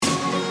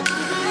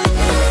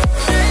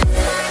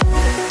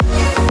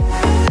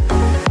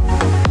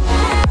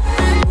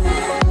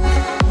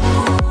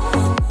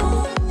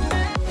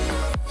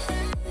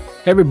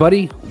Hey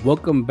everybody,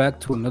 welcome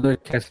back to another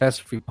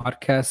Catastrophe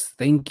podcast.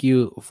 Thank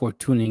you for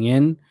tuning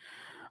in.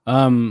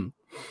 We're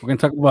gonna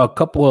talk about a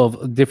couple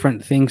of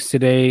different things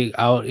today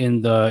out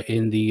in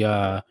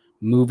the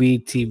movie,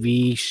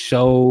 TV,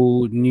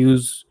 show,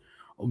 news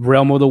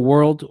realm of the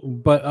world.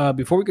 But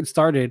before we get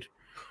started,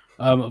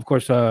 of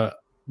course,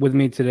 with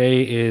me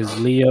today is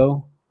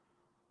Leo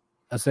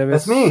That's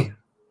Aceves, me.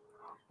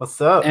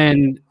 What's up?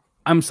 and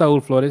I'm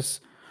Saul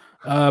Flores.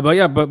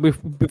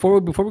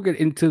 Before we get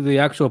into the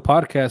actual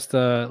podcast,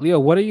 Leo,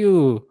 what are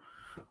you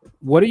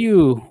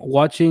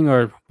watching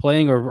or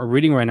playing or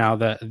reading right now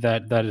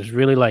that is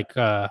really like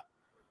kind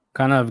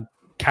of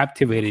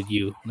captivated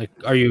you? Like,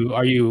 are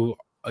you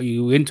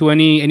into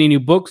any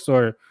new books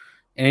or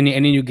any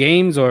new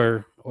games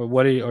or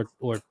what are you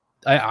or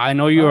I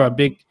know you're a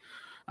big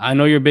I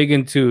know you're big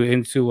into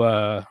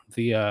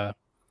the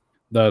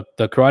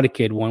Karate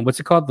Kid one. What's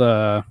it called?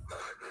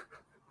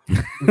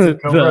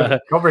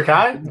 Cobra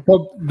Kai?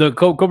 The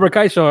Cobra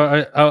Kai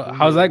show.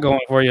 How's that going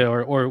for you?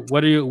 Or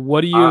what are you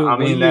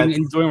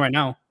enjoying right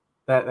now?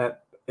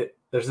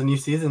 There's a new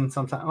season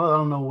sometime. Well, I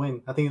don't know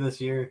when. I think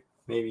this year,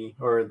 maybe,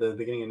 or the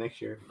beginning of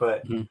next year.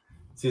 But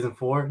season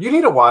 4, you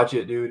need to watch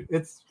it, dude.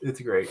 It's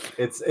great.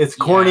 It's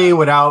corny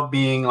without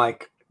being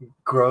like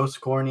gross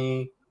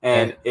corny,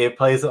 and it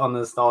plays on the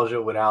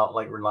nostalgia without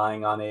like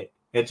relying on it.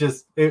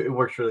 It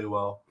works really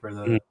well for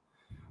the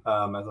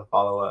as a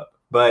follow up.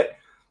 But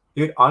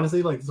dude,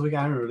 honestly, like this week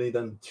I haven't really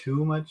done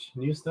too much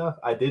new stuff.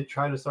 I did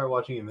try to start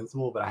watching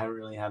Invincible, but I haven't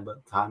really had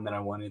the time that I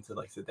wanted to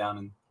like sit down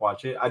and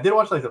watch it. I did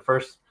watch like the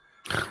first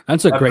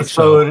great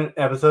show.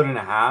 Episode and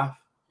a half.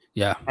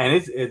 Yeah. And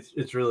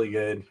it's really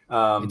good.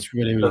 It's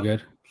really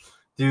good.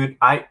 Dude,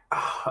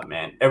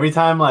 man, every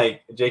time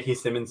like J.K.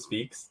 Simmons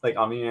speaks, like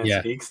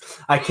Omni-Man speaks,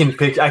 I can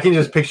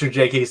just picture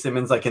J.K.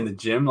 Simmons like in the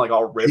gym, like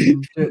all ripped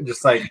and shit,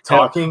 just like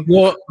talking.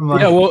 Well,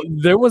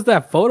 there was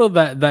that photo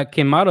that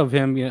came out of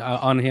him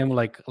on him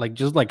like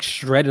just like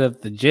shredded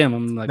at the gym.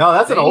 I'm like, no,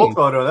 that's an old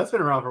photo. That's been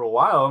around for a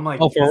while. I'm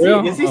like,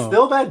 is he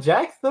still that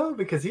jacked though?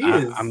 Because he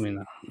is. I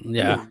mean,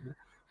 yeah.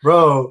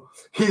 Bro,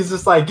 he's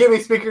just like, give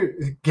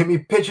me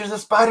pictures of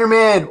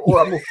Spider-Man,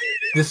 or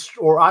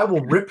I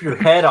will rip your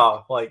head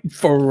off. Like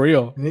for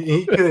real.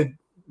 He could,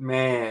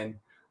 man.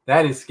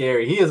 That is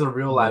scary. He is a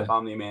real life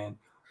Omni-Man.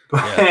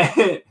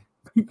 But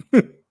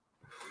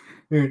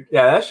dude,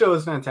 that show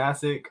is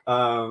fantastic.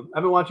 I've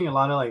been watching a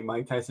lot of like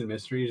Mike Tyson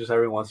mysteries just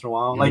every once in a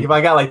while. Like if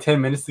I got like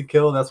 10 minutes to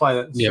kill, that's why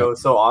that show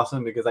is so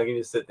awesome, because I can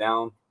just sit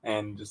down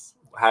and just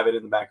have it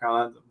in the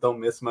background. I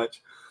don't miss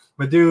much.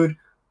 But dude,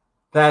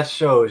 that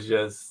show is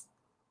just,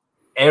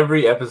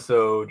 every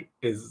episode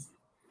is,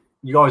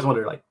 you always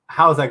wonder like,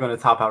 how is that going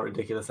to top how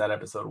ridiculous that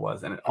episode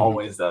was? And it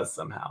always does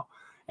somehow.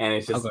 And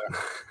it's just,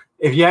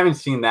 if you haven't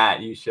seen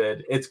that, you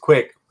should. It's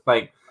quick,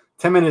 like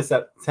 10 minutes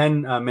an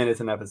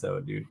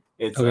episode, dude.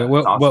 It's okay.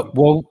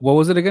 What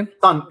was it again?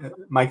 It's on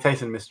Mike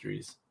Tyson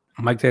Mysteries.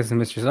 Mike Tyson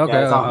Mysteries. Okay,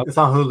 yeah, it's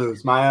on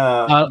Hulu's.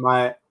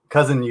 My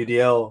cousin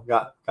UDL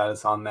got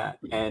us on that.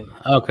 And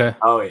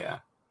oh yeah.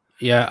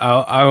 Yeah,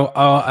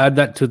 I'll add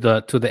that to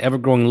the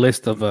ever-growing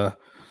list of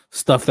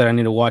stuff that I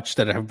need to watch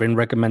that have been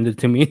recommended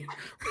to me.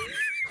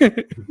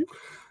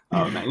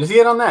 Oh man, just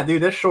get on that,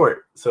 dude. That's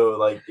short, so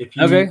like if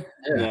you okay.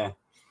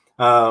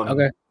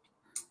 And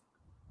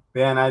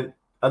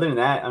other than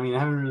that, I mean, I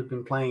haven't really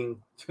been playing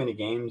too many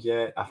games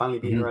yet. I finally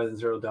beat Horizon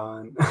Zero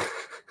Dawn.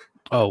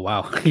 Oh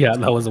wow, yeah,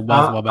 that was a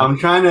while back. I'm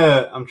trying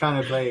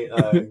to play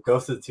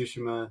Ghost of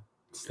Tsushima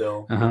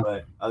still,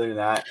 but other than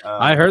that,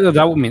 I heard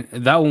that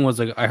one was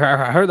I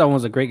heard that one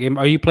was a great game.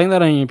 Are you playing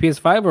that on your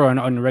PS5 or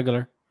on your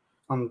regular?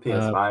 On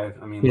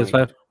PS5. I mean, PS5.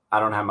 like, I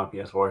don't have my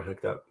PS4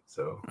 hooked up,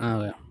 so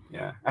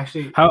yeah.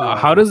 Actually,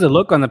 how does it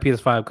look on the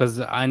PS5? Because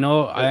I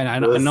know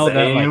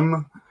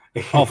that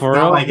like, oh, for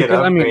real? Like it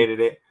upgraded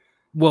it.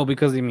 Well,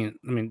 because I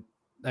mean,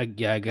 I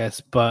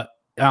guess, but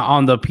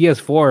on the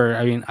PS4,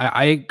 I mean,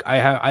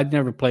 I'd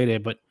never played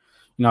it, but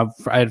you know,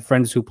 I had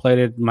friends who played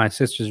it. My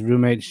sister's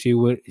roommate, she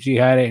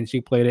had it and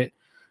she played it,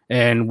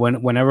 and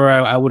whenever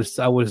I would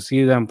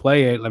see them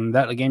play it, I mean,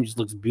 that game just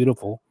looks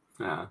beautiful.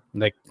 Yeah,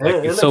 like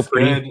it's so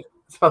pretty. Good.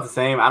 It's about the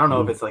same. I don't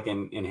know if it's like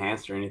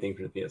enhanced or anything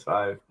for the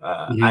PS5.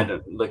 I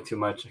didn't look too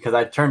much because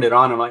I turned it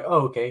on. I'm like,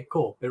 oh, okay,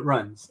 cool, it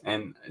runs,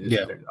 and I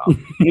just turned it off.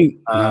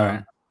 All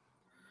right.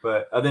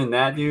 But other than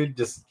that, dude,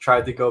 just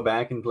tried to go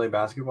back and play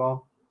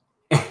basketball,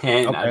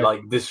 and I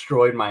like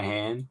destroyed my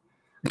hand.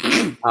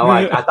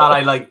 I thought I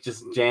like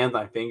just jammed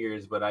my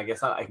fingers, but I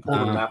guess I pulled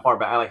them that far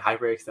back. I like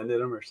hyperextended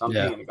them or something,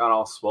 and it got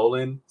all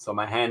swollen. So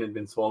my hand had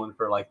been swollen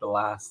for like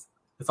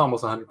it's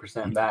almost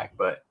 100% back,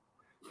 but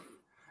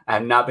I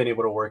have not been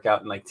able to work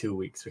out in like 2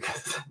 weeks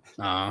because.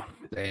 Oh,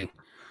 dang.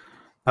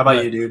 How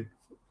about you, dude?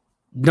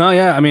 No,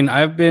 yeah, I mean,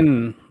 I've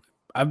been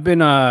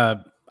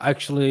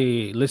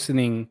actually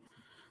listening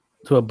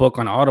to a book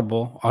on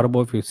Audible.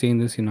 Audible, if you've seen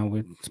this, you know,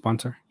 we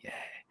sponsor. Yeah.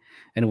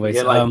 Anyways,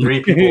 you get like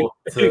 3 people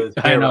to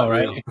I know,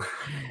 right?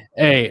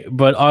 Hey,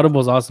 but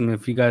Audible's awesome.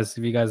 If you guys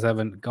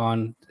haven't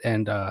gone,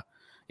 and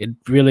it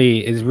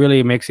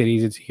really makes it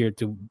easy to hear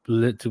to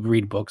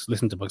read books,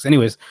 listen to books.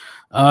 Anyways,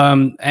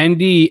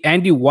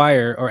 Andy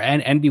Weir or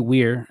Andy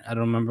Weir, I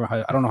don't know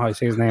how you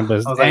say his name, but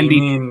it's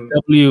Andy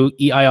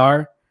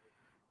Weir.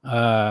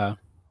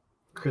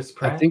 Chris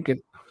Pratt. I think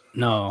it.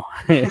 No,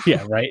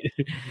 yeah, right.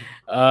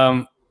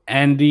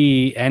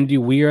 Andy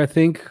Weir, I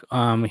think.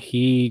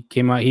 He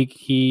came out.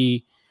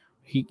 He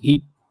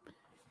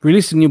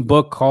released a new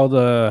book called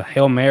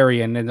Hail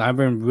Mary, and I've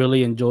been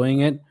really enjoying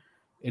it.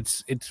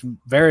 It's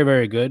very,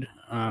 very good.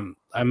 I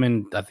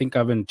think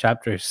I'm in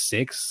chapter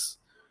 6.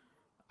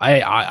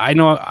 I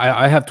know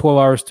I have 12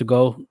 hours to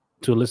go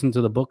to listen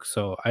to the book,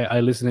 so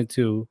I listen it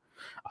to.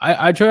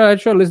 I try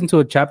to listen to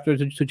a chapter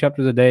to 2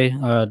 chapters a day.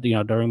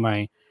 During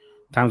my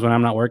times when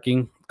I'm not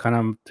working, kind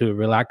of to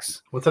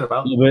relax. What's it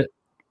about? A little bit.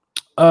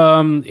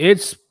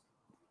 It's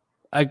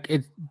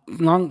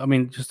long. I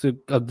mean, just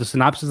the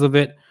synopsis of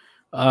it.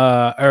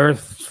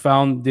 Earth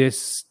found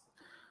this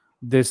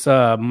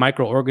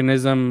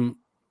microorganism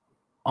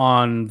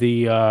on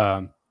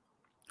the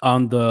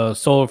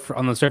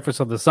surface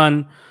of the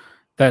sun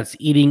that's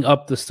eating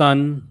up the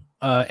sun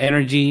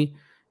energy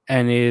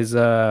and is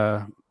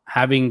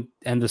having,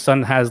 and the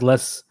sun has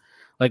less,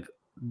 like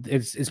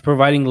it's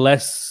providing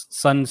less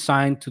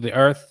sunshine to the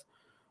earth,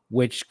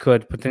 which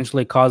could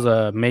potentially cause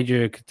a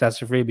major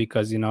catastrophe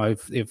because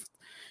if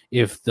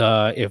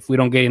we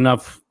don't get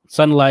enough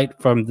sunlight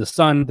from the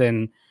sun,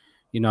 then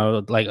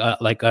like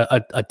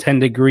a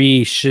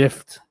 10-degree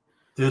shift.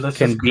 Dude, let's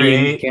just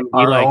create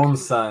our own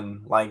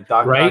sun, like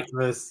Doc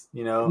Octopus.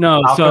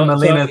 No, Alfred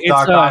Molina's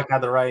Doc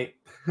had the right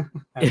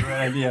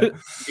idea,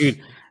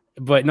 dude.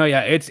 But no,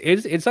 yeah,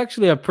 it's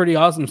actually a pretty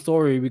awesome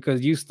story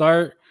because you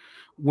start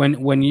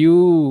when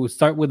you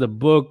start with a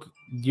book,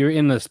 you're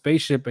in the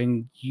spaceship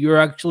and you're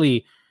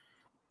actually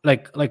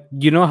like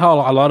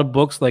how a lot of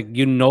books, like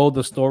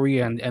the story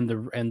and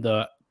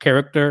the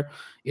character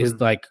is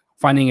like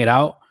finding it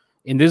out.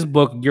 In this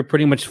book, you're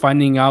pretty much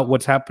finding out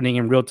what's happening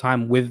in real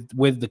time with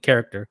the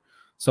character.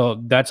 So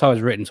that's how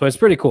it's written. So it's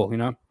pretty cool,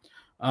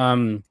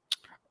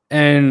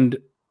 And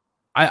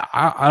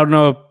I don't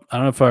know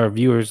if our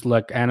viewers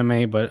like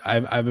anime, but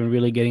I've been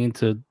really getting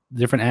into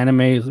different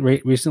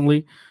anime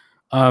recently.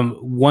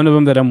 One of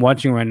them that I'm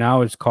watching right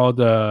now is called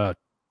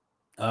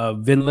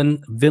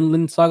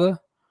Vinland Saga,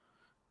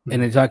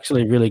 and it's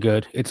actually really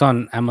good. It's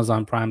on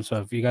Amazon Prime,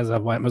 so if you guys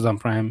have Amazon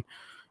Prime,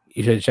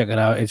 you should check it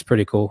out. It's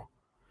pretty cool.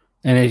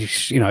 And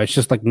it's it's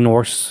just like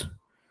Norse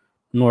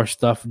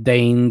stuff,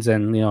 Danes,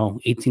 and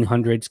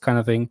 1800s kind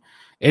of thing.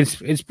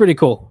 It's pretty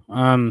cool.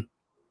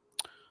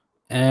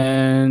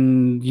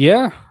 And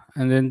yeah,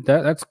 and then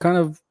that's kind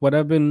of what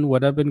I've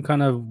been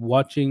kind of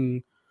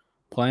watching,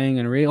 playing,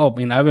 and reading. Oh, I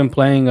mean, I've been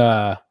playing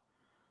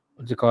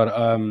what's it called?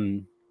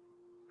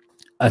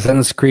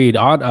 Assassin's Creed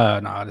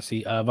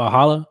Odyssey,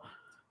 Valhalla.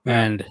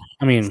 And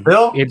I mean,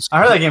 I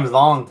heard that game is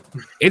long.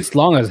 It's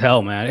long as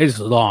hell, man. It's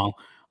long.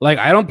 Like,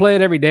 I don't play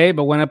it every day,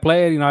 but when I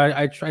play it,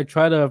 I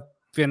try to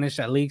finish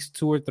at least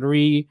 2 or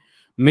 3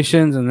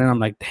 missions, and then I'm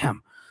like,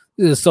 damn,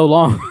 this is so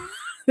long.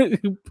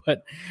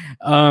 But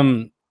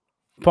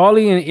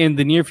probably in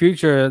the near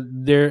future,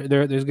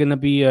 there's gonna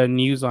be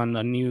news on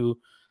a new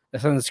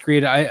Assassin's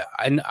Creed.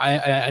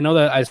 I know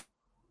that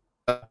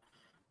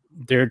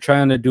they're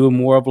trying to do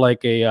more of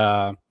like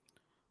a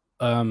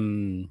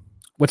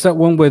what's that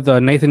one with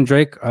Nathan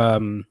Drake?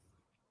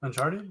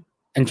 Uncharted.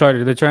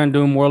 They're trying to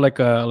do more like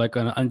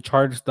an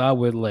Uncharted style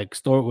with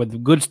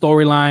with good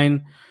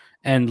storyline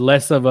and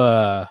less of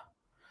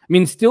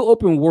still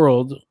open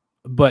world,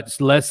 but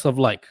less of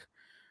like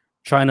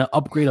trying to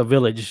upgrade a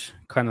village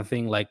kind of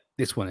thing like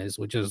this one is,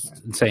 which is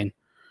insane.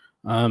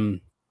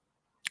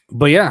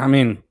 But yeah, I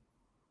mean,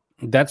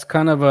 that's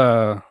kind of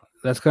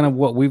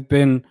what we've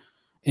been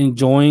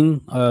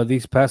enjoying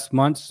these past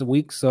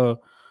weeks.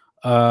 So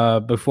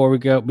before we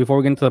get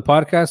into the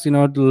podcast,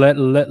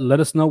 let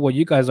us know what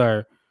you guys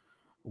are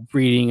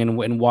reading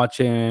and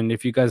watching.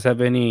 If you guys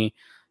have any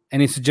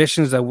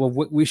suggestions that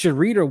we should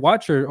read or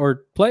watch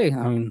or play,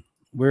 I mean,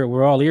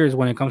 we're all ears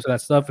when it comes to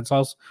that stuff.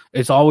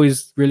 It's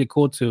always really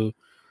cool to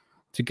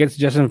get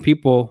suggestions from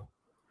people,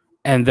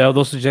 and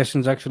those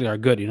suggestions actually are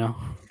good,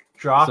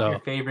 Drop your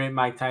favorite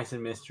Mike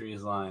Tyson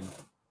Mysteries line.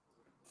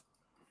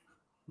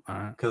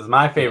 Because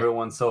my favorite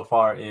one so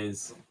far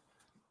is,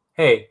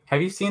 "Hey,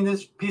 have you seen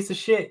this piece of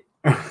shit?"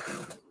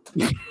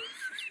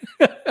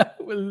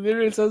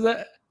 Literally says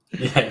that.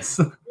 Yes.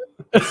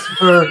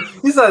 Or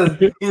he says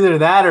either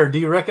that or, "Do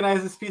you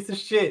recognize this piece of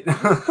shit?"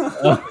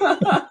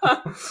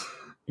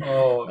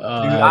 Oh, dude,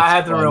 I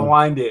had to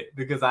rewind it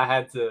because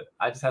I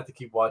just had to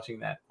keep watching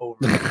that over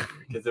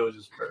because it was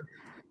just perfect.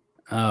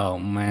 Oh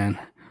man.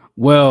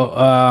 Well,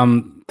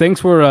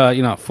 thanks for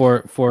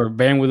for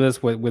bearing with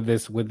us with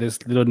this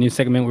little new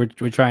segment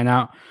we're trying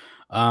out.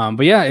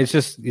 But yeah, it's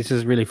just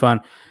really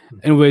fun.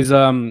 Anyways,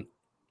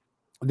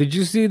 did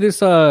you see this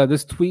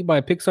tweet by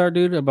Pixar,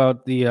 dude,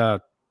 about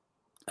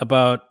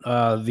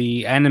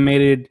the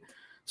animated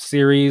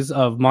series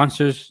of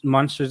Monsters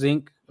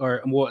Inc.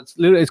 or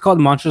it's called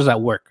Monsters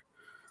at Work.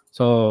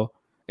 So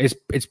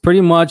it's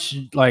pretty much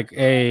like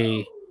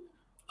a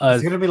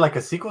It's gonna be like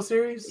a sequel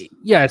series.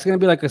 Yeah, it's gonna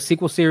be like a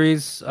sequel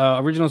series.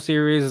 Original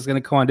series is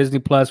gonna come on Disney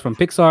Plus from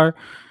Pixar,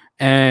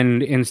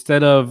 and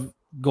instead of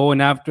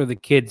going after the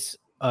kids'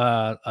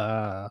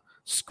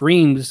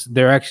 screams,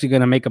 they're actually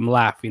gonna make them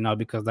laugh.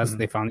 Because that's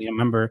they found.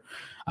 Remember,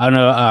 I don't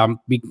know.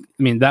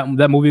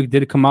 That movie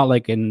did come out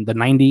like in the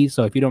 90s.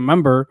 So if you don't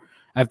remember,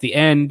 at the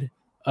end,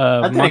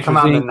 that didn't come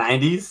out in the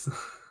 90s.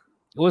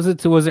 Was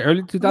it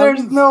early 2000s?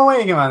 There's no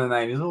way it came out in the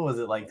 90s. What was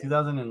it, like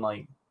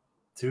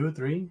 2002,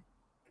 3?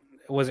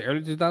 Was it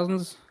early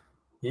 2000s?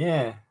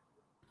 Yeah.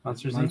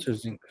 Monsters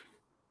Inc.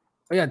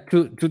 Oh, yeah,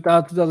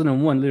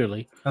 2001,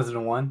 literally.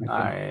 2001? Okay. All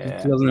right,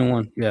 yeah.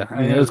 2001, yeah.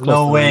 I mean, there's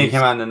no way it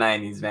came out in the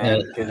 90s,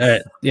 man.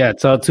 Yeah,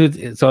 so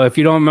if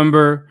you don't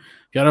remember,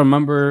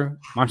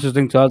 Monsters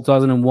Inc.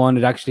 2001,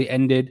 it actually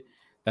ended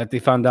that they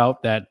found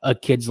out that a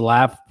kid's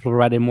laugh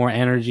provided more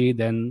energy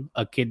than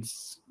a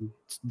kid's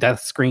death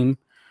scream.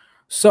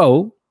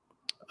 So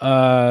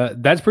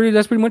that's pretty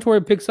much where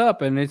it picks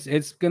up, and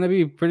it's gonna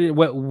be pretty.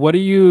 What do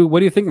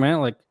you think,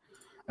 man? Like,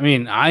 I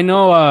mean, I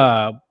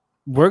know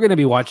we're gonna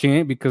be watching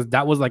it because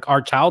that was like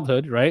our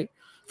childhood, right?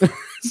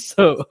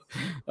 So,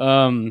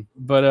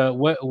 but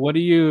what do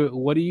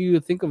you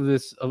think of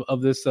this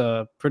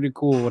pretty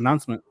cool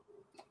announcement?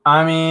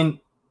 I mean,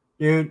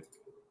 dude,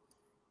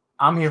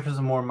 I'm here for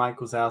some more Mike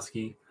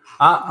Wazowski.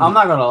 I'm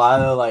not gonna lie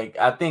though, like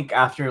I think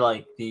after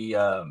like the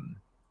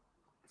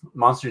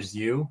Monsters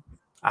U,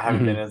 I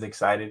haven't been as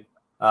excited.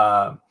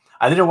 I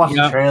didn't watch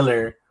the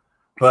trailer,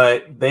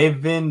 but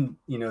they've been,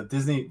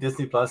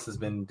 Disney Plus has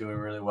been doing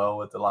really well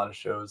with a lot of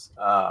shows.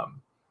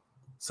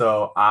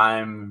 So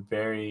I'm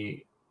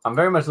very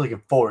much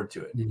looking forward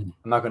to it. I'm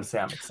not going to say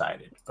I'm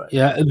excited, but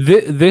yeah,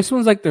 this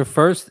one's like their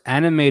first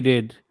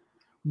animated,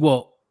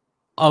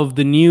 of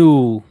the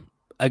new,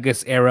 I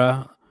guess,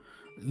 era.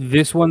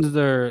 This one's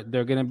they're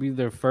going to be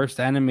their first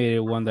animated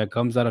one that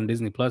comes out on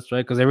Disney Plus,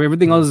 right? Because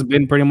everything else has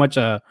been pretty much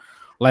a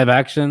live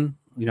action.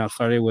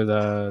 Started with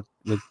the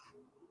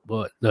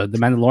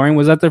Mandalorian.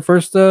 Was that their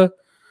first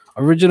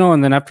original,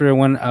 and then after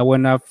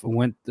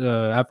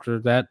after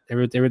that,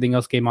 everything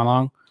else came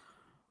along.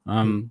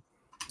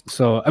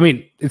 So I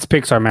mean, it's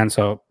Pixar, man.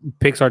 So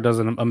Pixar does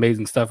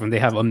amazing stuff, and they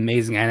have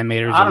amazing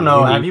animators. I don't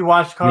know. Have you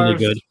watched Cars?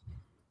 Really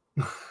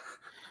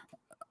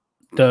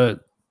good.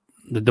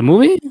 The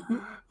movie?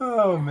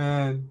 Oh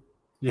man,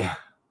 yeah,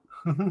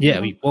 yeah.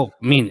 I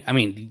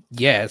mean,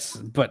 yes,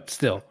 but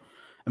still,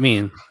 I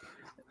mean.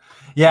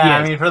 Yeah,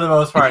 yes. I mean, for the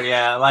most part,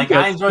 yeah. Like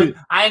I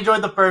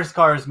enjoyed the first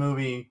Cars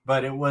movie,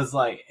 but it was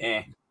like,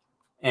 eh.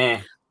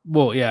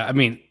 Well, yeah. I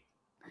mean,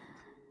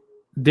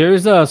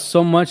 there's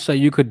so much that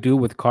you could do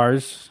with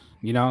Cars,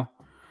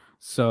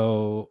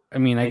 So I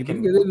mean, I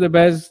think it is the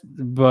best,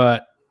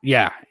 but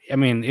yeah. I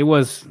mean, it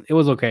was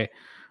okay.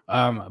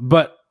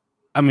 But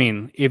I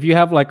mean, if you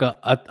have like a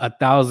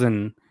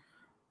 1,000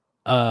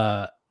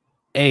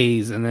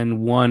 A's and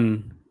then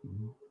one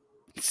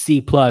C+,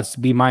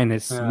 B-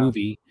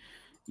 movie.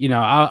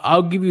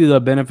 I'll give you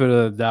the benefit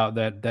of the doubt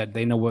that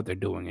they know what they're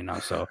doing,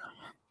 So,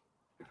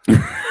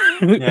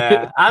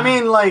 yeah, I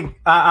mean, like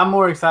I'm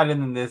more excited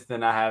than this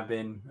than I have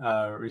been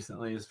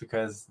recently, just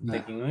because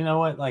thinking, you know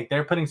what, like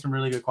they're putting some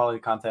really good quality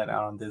content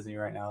out on Disney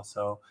right now,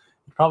 so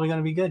it's probably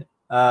gonna be good.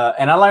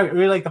 And I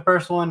really like the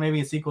first one.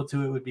 Maybe a sequel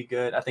to it would be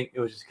good. I think it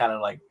was just kind of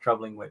like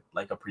troubling with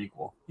like a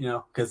prequel,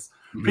 because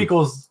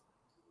prequels,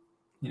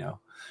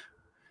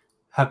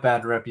 have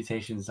bad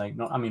reputations. Like,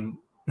 no, I mean.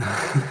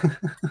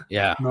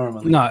 Yeah.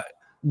 Normally. No.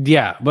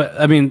 Yeah, but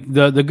I mean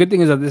the good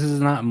thing is that this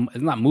is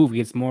not movie.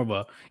 It's more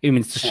of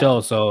it's a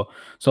show. So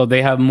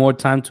they have more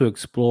time to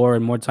explore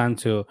and more time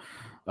to,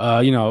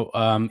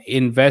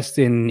 invest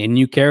in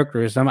new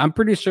characters. I'm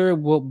pretty sure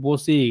we'll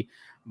see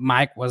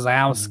Mike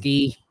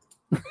Wazowski.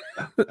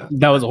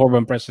 That was a horrible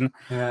impression.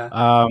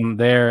 Yeah.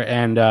 There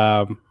and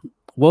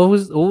what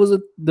was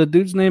it? The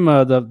dude's name?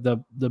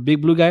 The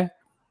big blue guy,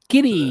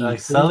 Kitty.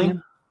 Like Sully.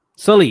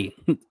 Sully,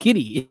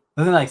 Kitty.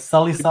 Isn't it like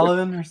Sully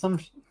Sullivan or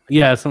something?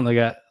 Yeah, something like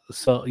that.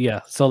 So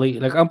yeah, Sully.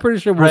 Like I'm pretty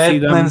sure we'll see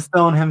them.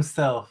 Flintstone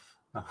himself.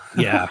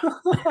 Yeah,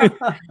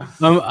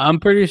 I'm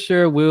pretty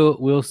sure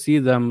we'll see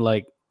them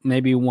like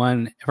maybe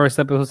one first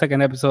episode,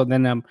 second episode,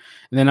 then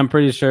I'm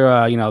pretty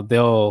sure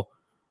they'll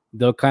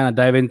kind of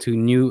dive into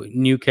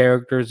new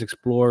characters,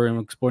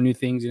 explore new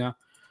things.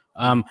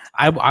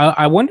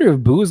 I wonder if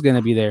Boo's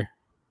gonna be there.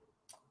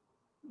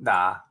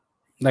 Nah.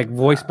 Like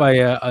voiced by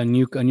a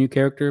new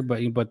character,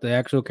 but the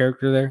actual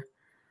character there.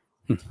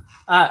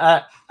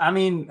 I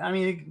mean,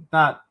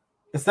 not.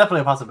 It's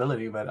definitely a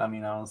possibility, but I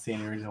mean, I don't see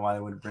any reason why they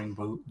would bring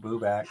Boo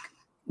back.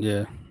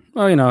 Yeah.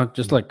 Well,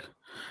 just like,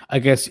 I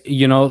guess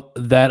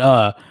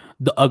that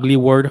the ugly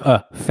word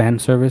fan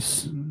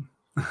service.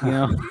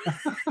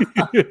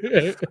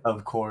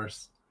 Of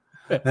course.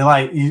 They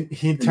like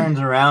he turns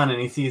around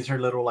and he sees her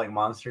little like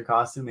monster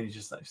costume and he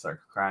just like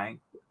starts crying.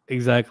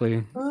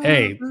 Exactly.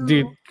 Hey,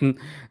 dude,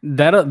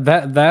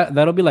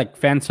 that'll be like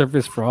fan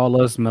service for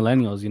all us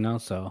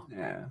millennials, So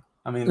yeah,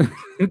 I mean,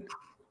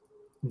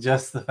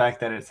 just the fact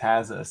that it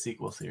has a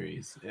sequel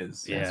series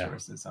is fan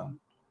service its own.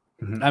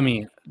 I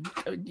mean,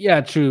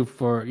 yeah, true.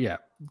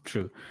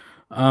 True.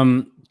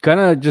 Kind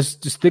of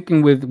just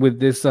sticking with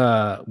this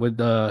with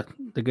the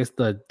I guess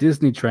the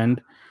Disney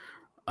trend.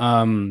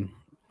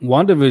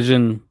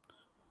 WandaVision,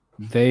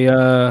 they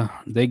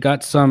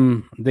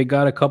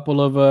got a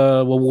couple of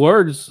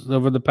awards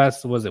over the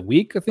past, was it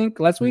week, I think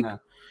last week,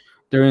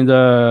 during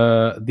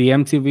the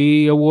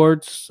MTV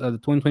Awards, the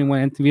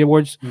 2021 MTV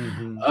Awards.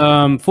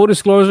 Full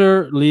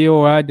disclosure,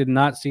 Leo, I did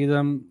not see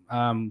them.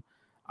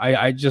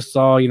 I just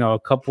saw a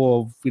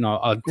couple of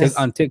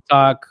on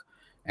TikTok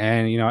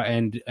and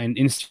and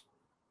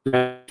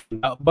Instagram,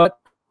 but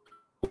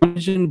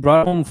WandaVision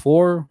brought home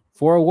four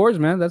awards,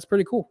 man. That's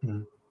pretty cool.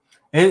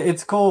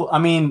 It's cool. I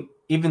mean,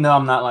 even though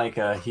I'm not like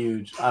a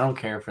huge, I don't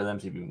care for the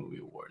MTV Movie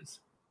Awards.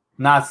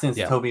 Not since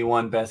Toby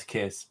won Best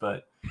Kiss,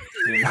 but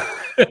dude,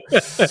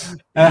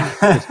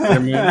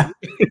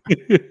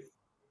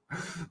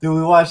 we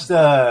were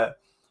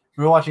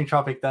watching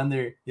Tropic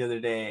Thunder the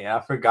other day, and I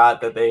forgot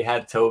that they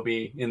had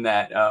Toby in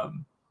that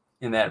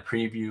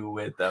preview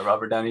with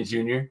Robert Downey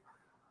Jr.,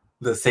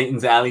 the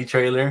Satan's Alley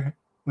trailer,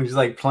 which is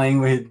like playing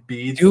with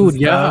beads. Dude,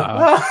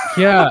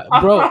 yeah,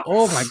 bro.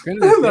 Oh my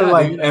goodness. They're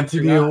like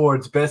MTV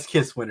Awards Best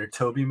Kiss winner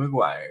Tobey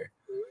Maguire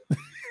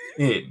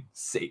in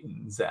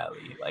Satan's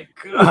Alley. Like,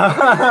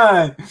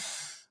 God.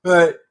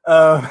 But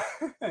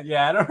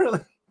yeah, I don't really.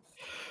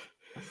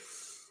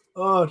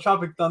 Oh,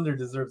 Tropic Thunder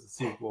deserves a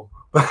sequel.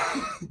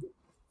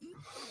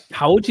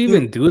 How would you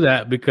even do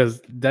that?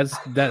 Because that's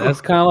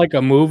kind of like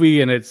a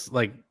movie, and it's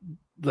like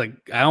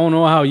I don't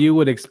know how you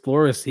would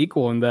explore a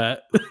sequel in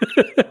that.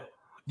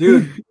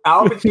 Dude,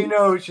 Al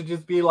Pacino should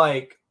just be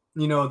like,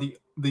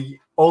 the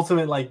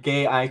ultimate like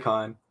gay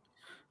icon.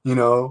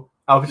 Al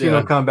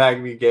Pacino come back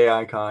and be gay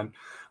icon.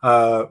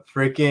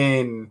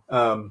 Freaking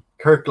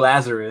Kirk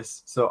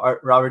Lazarus. So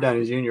Robert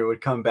Downey Jr. would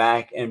come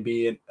back and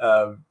be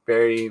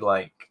very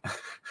like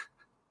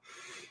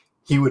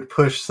he would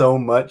push so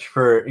much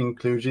for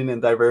inclusion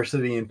and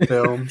diversity in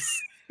films.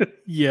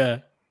 Yeah.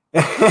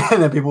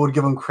 And then people would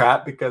give him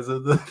crap because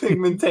of the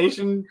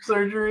pigmentation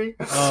surgery.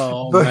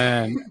 Oh,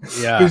 man.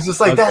 Yeah. He was just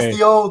like, that's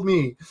the old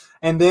me.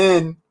 And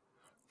then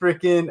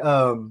freaking,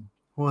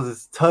 what was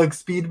this? Tug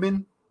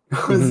Speedman?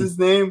 What was his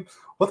name?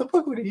 What the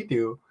fuck would he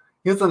do?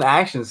 He was an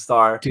action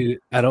star. Dude,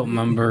 I don't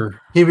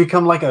remember. He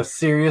become like a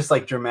serious,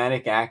 like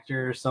dramatic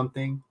actor or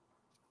something.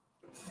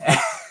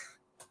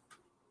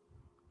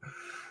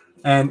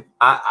 And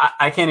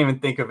I can't even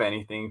think of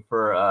anything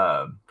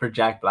for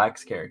Jack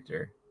Black's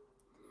character.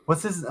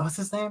 What's his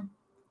name?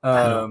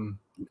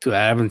 Dude,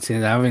 I haven't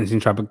seen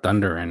Tropic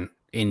Thunder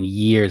in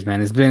years,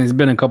 man. It's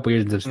been a couple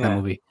years since that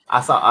movie.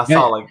 I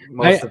saw like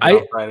most of it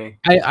on Friday.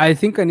 I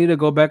think I need to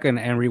go back and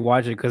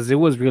rewatch it because it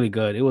was really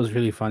good. It was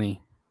really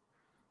funny.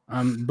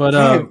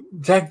 But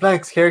Jack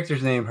Black's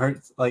character's name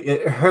hurts. Like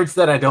it hurts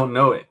that I don't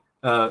know it.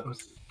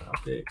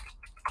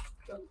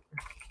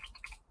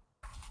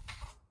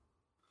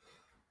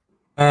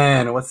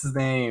 And what's his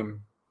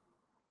name?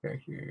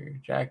 Character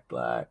Jack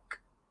Black.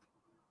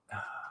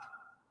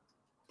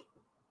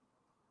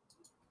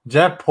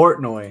 Jeff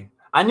Portnoy.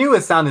 I knew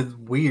it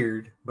sounded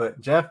weird,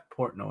 but Jeff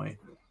Portnoy.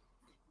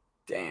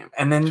 Damn.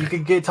 And then you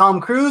could get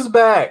Tom Cruise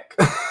back.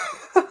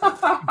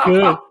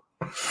 Good.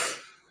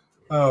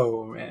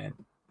 Oh, man.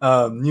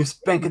 You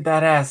spanking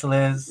that ass,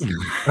 Liz.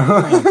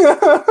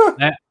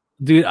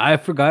 Dude, I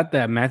forgot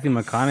that Matthew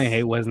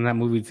McConaughey was in that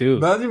movie, too.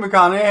 Matthew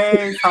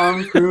McConaughey,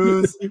 Tom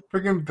Cruise,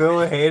 freaking Bill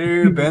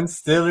Hader, Ben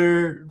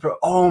Stiller. Bro,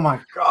 oh,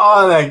 my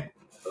God. Like,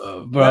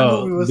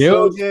 bro, was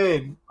so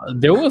good.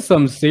 There was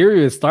some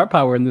serious star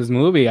power in this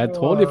movie. I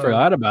totally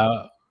forgot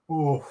about.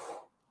 Ooh.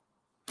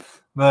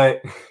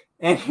 But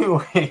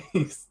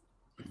anyways,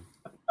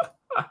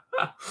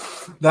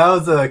 that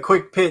was a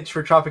quick pitch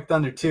for Tropic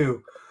Thunder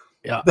 2.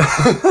 Yeah.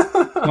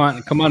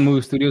 come on,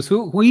 movie studios.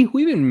 Who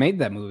even made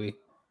that movie?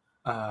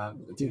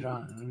 Dude,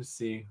 let me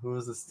see. Who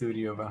was the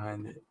studio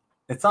behind it?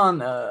 It's on.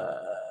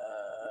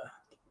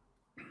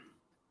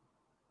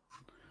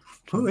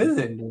 Who is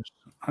it?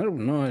 I have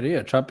no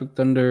idea. Tropic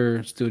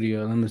Thunder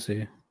Studio. Let me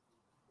see.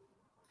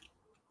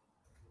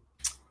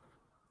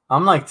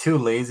 I'm like too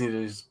lazy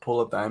to just pull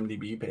up the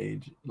IMDb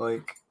page.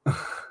 Like, I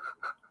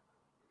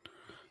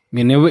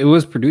mean, it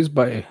was produced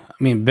by. I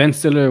mean, Ben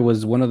Stiller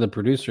was one of the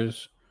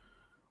producers.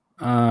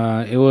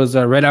 It was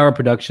Red Hour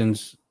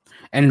Productions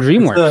and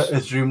DreamWorks.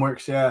 It's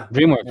DreamWorks, yeah.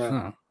 DreamWorks.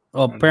 Yeah.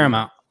 Oh,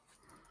 Paramount.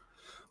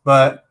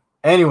 But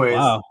anyways,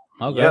 wow.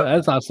 Okay,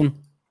 that's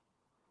awesome.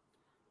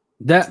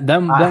 That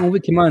movie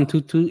came out in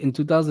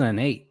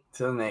 2008.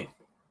 2008.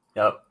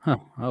 Yep. Huh.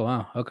 Oh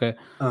wow. Okay.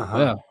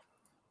 Yeah.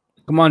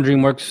 Come on,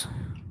 DreamWorks.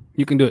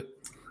 You can do it.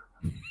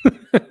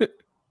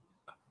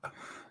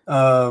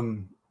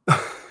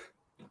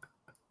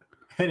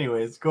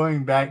 Anyways,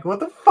 going back, what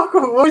the fuck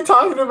were we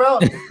talking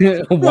about?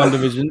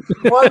 WandaVision.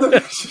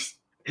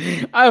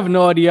 I have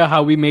no idea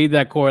how we made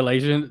that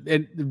correlation,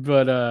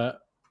 but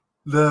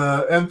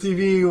the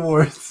MTV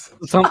Awards.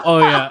 Oh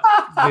yeah,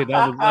 dude,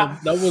 that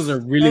was a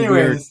really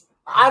weird.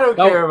 I don't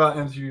care about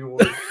MTV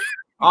Awards,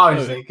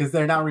 obviously, because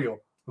they're not real.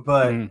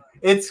 But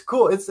it's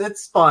cool.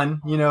 It's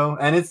fun, you know,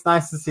 and it's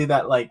nice to see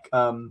that like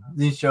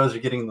these shows are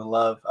getting the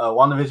love.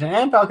 WandaVision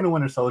and Falcon and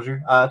Winter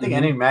Soldier. I think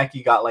Anthony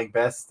Mackie got like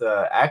best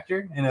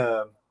actor in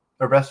a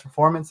or best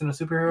performance in a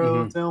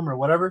superhero film or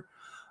whatever.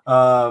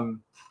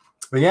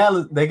 But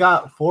yeah, they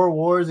got 4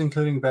 awards,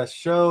 including best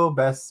show,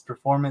 best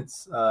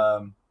performance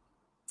for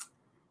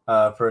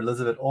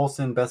Elizabeth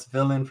Olsen, best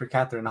villain for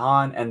Catherine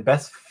Hahn, and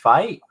best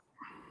fight.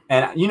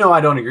 And you know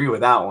I don't agree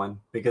with that one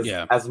because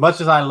as much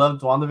as I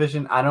loved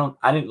WandaVision,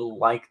 I didn't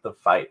like the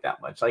fight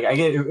that much. Like I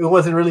get it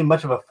wasn't really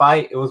much of a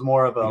fight. It was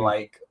more of a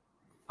like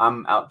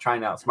I'm out trying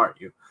to outsmart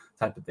you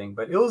type of thing.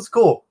 But it was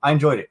cool. I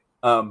enjoyed it.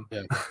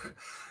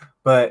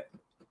 But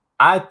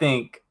I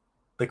think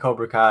the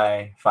Cobra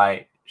Kai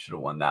fight should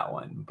have won that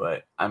one.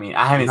 But I mean,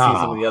 I haven't seen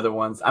some of the other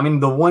ones. I mean,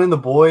 the one in the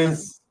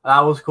boys,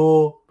 that was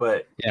cool,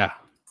 but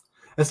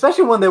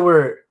especially when they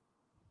were,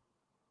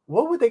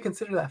 what would they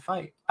consider that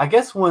fight? I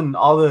guess when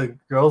all the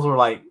girls were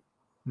like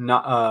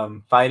not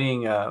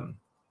fighting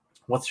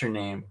what's her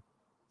name?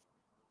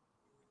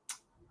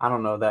 I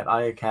don't know, that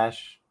Aya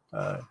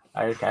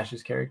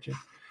Cash's character.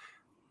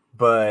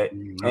 But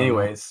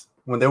anyways,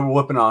 when they were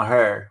whooping on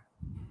her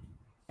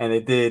and they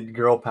did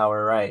girl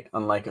power right,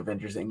 unlike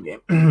Avengers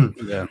Endgame.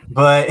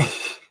 But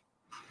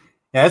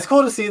yeah, it's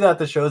cool to see that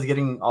the show is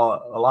getting a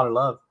lot of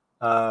love.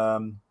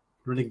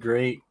 Really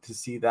great to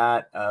see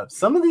that.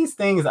 Some of these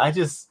things I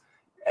just,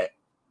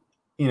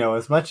 you know,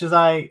 as much as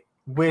I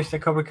wish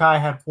that Cobra Kai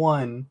had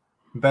won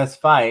best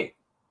fight,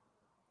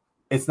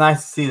 it's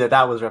nice to see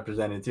that was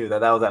represented too,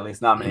 that was at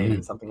least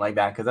nominated, something like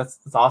that, because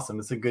that's awesome.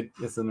 It's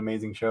an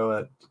amazing show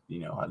that, you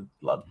know, I'd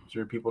love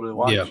for people to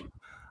watch.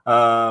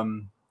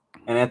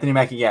 And Anthony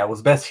Mackie, it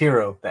was best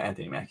hero that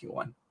Anthony Mackie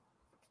won.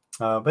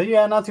 But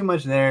yeah, not too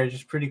much there,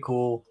 just pretty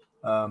cool.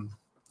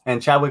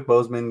 And Chadwick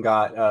Boseman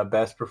got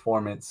best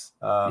performance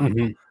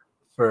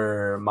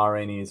for Ma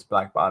Rainey's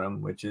Black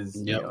Bottom, which is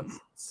you know,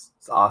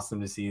 it's awesome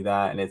to see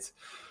that. And it's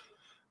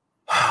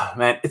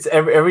man, it's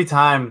every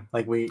time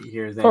like we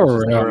hear his name,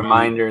 it's just a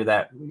reminder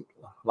that we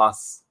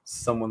lost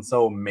someone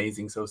so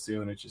amazing so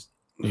soon. It's just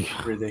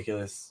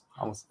ridiculous.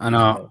 Almost, I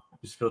know.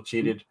 Just feel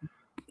cheated.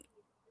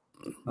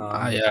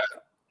 What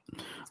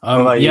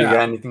about you? Got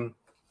anything?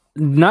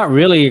 Not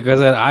really,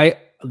 because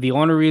the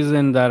only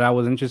reason that I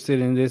was interested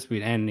in this,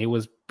 and it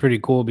was pretty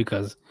cool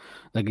because,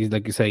 like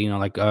you say, you know,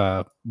 like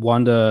the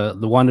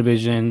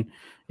WandaVision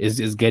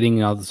is getting,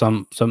 you know,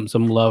 some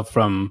love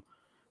from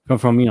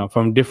you know,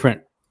 from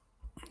different,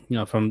 you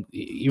know, from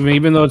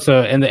even though it's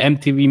in the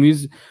MTV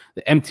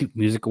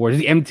Music Awards,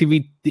 the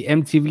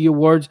MTV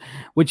Awards,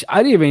 which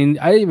I didn't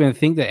even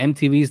think that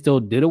MTV still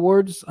did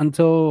awards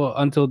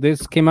until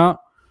this came out.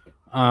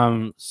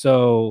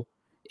 So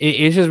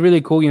it's just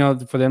really cool, you know,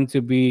 for them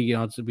to be, you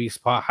know,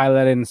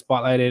 highlighted and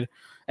spotlighted.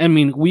 I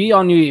mean, we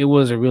all knew it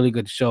was a really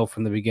good show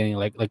from the beginning.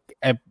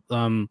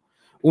 I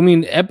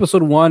mean,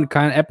 episode 1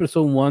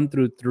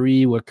 through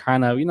 3 were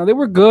kind of, you know, they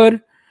were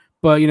good,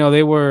 but you know,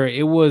 it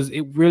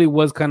really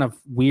was kind of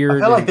weird. I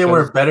felt like they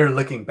were better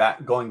looking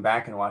back, going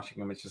back and watching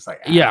them. It's just like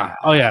yeah,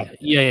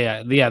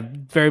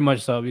 very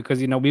much so,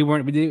 because you know we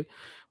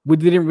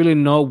didn't really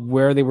know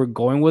where they were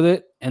going with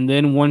it, and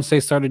then once they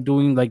started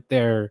doing like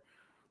their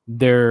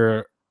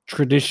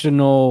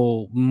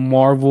traditional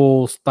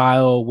Marvel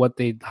style, what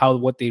they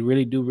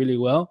really do really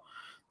well,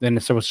 then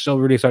the show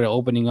really started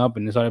opening up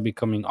and it started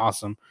becoming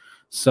awesome.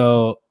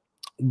 So,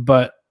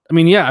 but I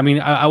mean,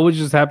 I was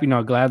just happy, you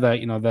know, glad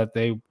that, you know, that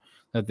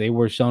they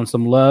were showing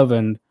some love,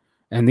 and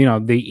you know,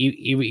 they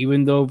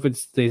even though if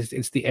it's the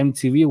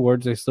MTV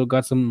Awards, they still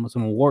got some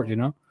awards, you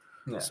know.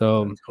 Yeah,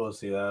 so it's cool to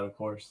see that, of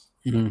course.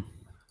 Just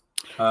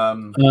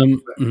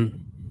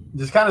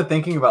kind of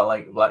thinking about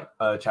like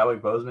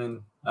Chadwick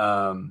Boseman.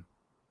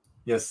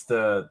 Yes,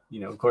 you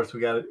know, of course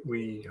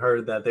we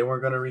heard that they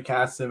weren't going to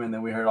recast him, and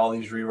then we heard all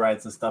these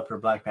rewrites and stuff for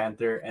Black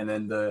Panther, and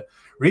then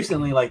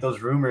recently like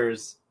those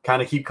rumors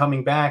kind of keep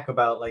coming back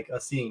about like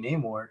us seeing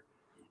Namor.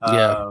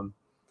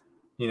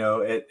 You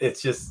know,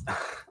 it's just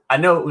I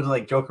know it was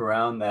like joke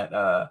around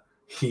that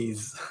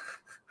he's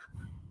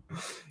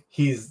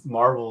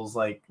Marvel's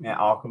like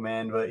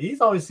Aquaman, but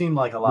he's always seemed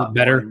like a lot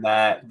better than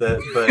that. The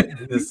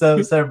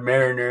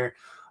Submariner.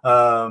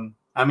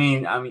 I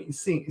mean,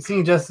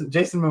 seeing just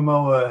Jason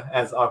Momoa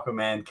as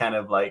Aquaman kind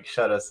of like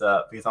shut us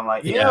up, because I'm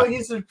like, you know,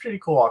 he's a pretty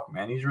cool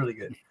Aquaman. He's really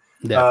good.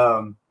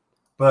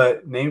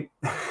 But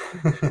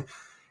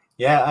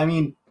yeah, I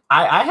mean,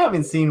 I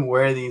haven't seen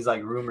where these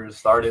like rumors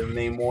started with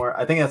Namor.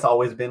 I think that's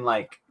always been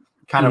like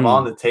kind of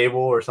on the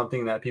table or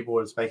something that people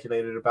have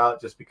speculated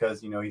about, just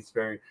because, you know, he's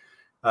very.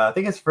 I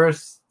think his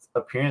first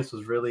appearance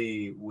was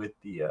really with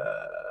the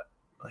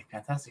like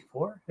Fantastic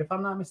Four, if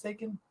I'm not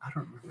mistaken. I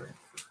don't remember.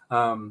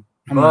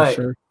 I'm not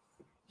sure.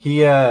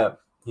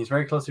 He's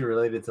very closely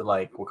related to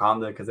like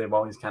Wakanda, because they've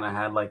always kind of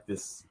had like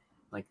this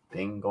like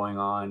thing going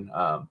on.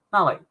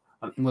 Not like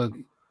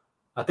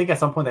I think at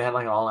some point they had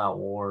like an all-out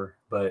war,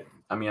 but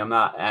I mean, I'm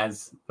not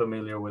as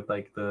familiar with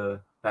like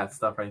that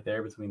stuff right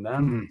there between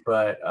them.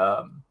 But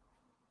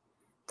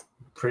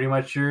pretty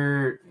much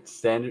your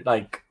standard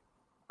like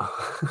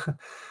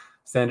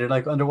standard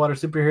like underwater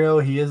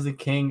superhero. He is the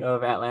king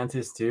of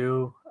Atlantis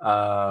too,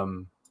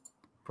 from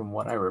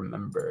what I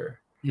remember.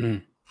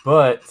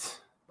 But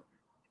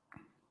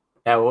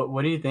yeah,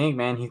 what do you think,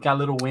 man? He's got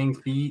little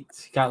winged feet.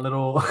 He's got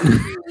little.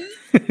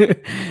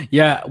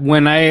 Yeah,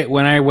 when I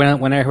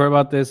heard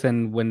about this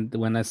and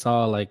when I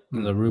saw like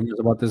the rumors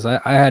about this,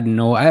 I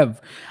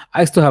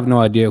still have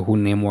no idea who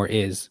Namor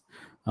is.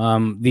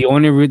 The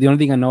only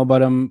thing I know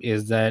about him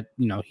is that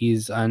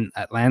he's an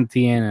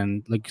Atlantean,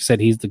 and like you said,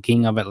 he's the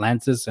king of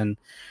Atlantis, and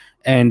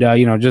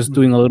just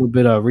doing a little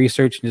bit of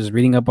research and just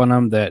reading up on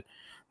him that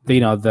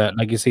that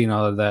like you say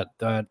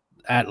that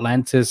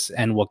Atlantis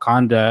and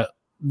Wakanda,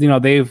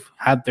 they've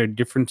had their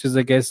differences,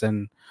 I guess,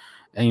 and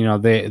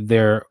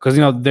they're because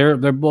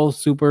they're both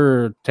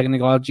super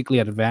technologically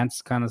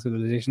advanced kind of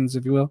civilizations,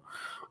 if you will.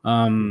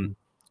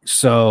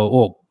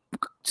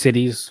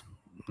 Cities,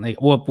 like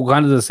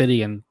Wakanda's a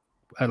city and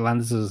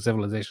Atlantis is a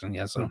civilization.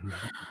 Yeah, so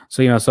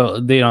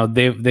they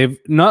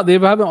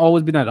haven't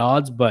always been at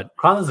odds, but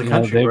Wakanda's a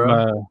country,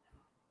 bro.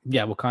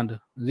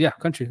 Wakanda,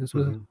 country. That's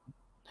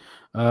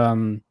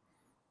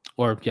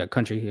what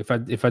country. If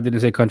I didn't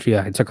say country,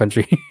 it's a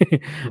country.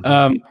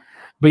 But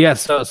yeah,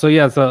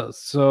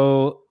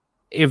 so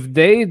if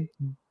they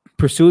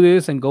pursue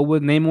this and go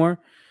with Namor,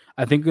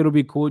 I think it'll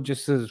be cool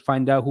just to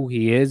find out who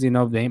he is.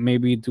 They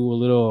maybe do a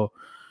little,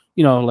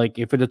 like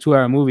if it's a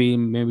 2-hour movie,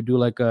 maybe do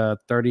like a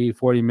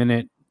 30-40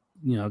 minute,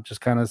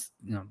 just kind of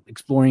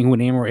exploring who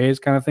Namor is,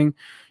 kind of thing.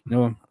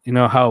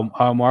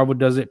 How Marvel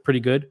does it pretty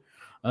good.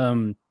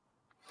 And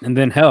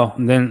then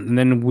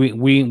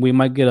we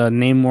might get a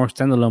Namor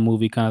standalone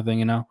movie kind of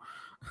thing,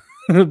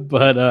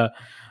 But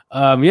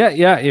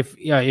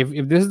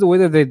if this is the way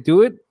that they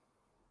do it,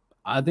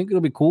 I think it'll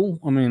be cool.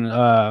 I mean,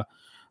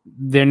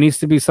 there needs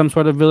to be some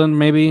sort of villain,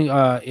 maybe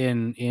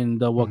in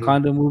the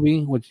Wakanda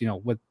movie, which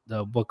with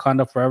the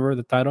Wakanda Forever,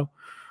 the title.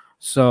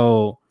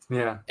 So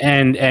yeah,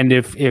 and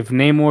if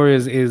Namor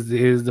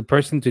is the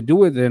person to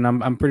do it, then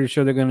I'm pretty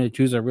sure they're gonna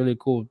choose a really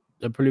cool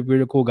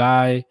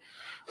guy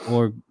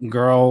or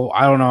girl.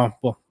 I don't know,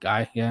 well,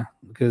 guy, yeah,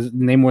 because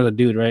Namor's a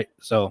dude, right?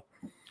 So,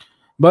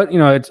 but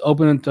it's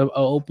open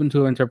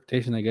to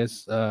interpretation, I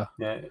guess.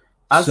 Yeah.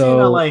 I've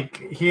seen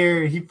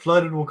he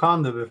flooded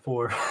Wakanda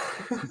before.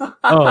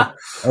 Oh,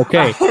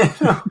 okay.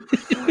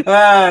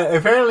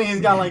 Apparently he's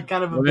got like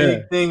kind of a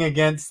big thing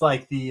against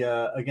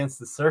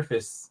the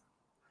surface.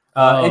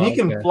 And he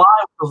can fly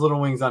with those little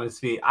wings on his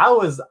feet. I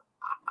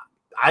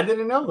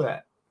didn't know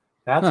that.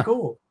 That's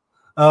cool.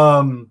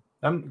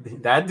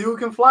 That dude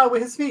can fly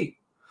with his feet.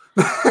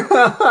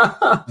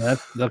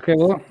 That's okay.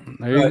 Well,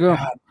 there you go.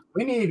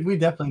 We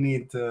definitely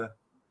need to,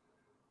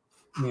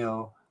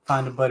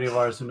 find a buddy of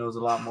ours who knows a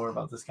lot more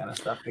about this kind of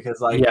stuff,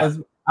 because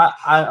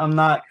I'm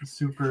not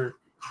super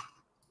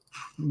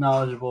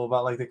knowledgeable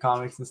about like the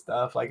comics and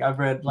stuff. Like I've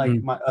read like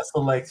a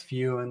select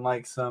few and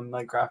like some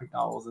like graphic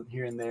novels and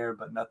here and there,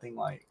 but nothing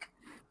like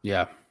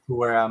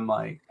where I'm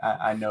like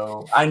I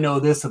know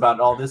this about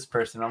all this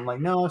person. I'm like,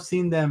 no, I've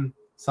seen them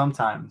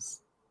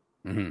sometimes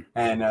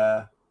and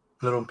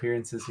little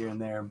appearances here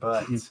and there,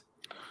 but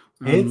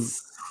but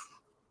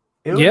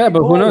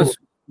cool. Who knows?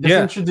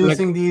 Just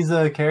introducing these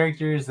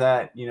characters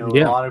that a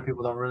lot of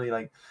people don't really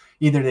like,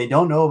 either they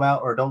don't know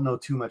about or don't know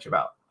too much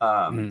about.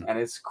 And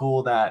it's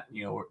cool that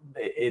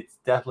it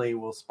definitely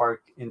will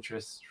spark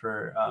interest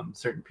for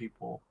certain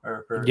people,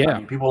 or for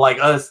people like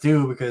us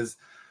too, because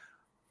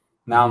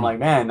now I'm like,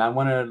 man, I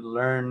want to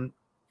learn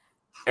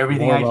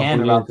everything I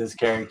can about this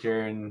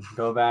character and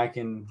go back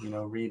and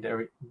read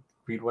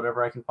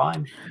whatever I can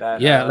find.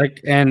 That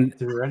and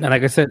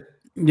like I said,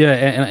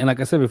 and like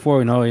I said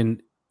before, in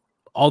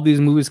all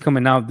these movies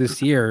coming out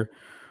this year,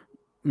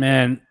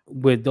 man,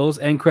 with those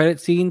end credit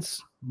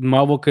scenes,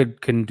 Marvel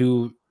can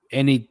do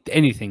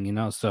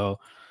anything, So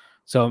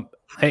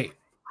hey,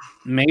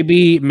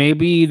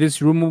 maybe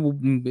this rumor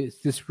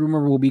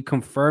will be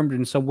confirmed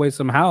in some way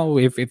somehow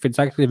if it's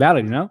actually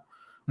valid,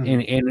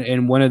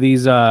 in one of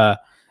these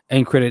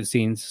end credit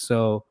scenes.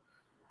 So,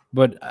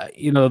 but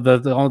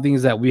the only thing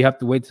is that we have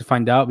to wait to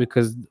find out,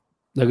 because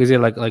like I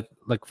said,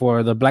 like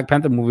for the Black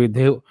Panther movie,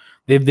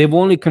 they've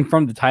only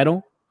confirmed the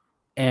title.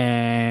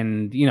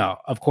 And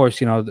of course,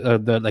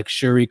 the like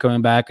Shuri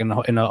coming back and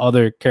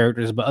other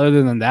characters, but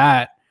other than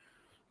that,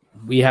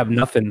 we have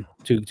nothing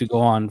to go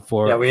on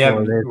for. Yeah,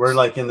 we're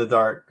like in the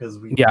dark because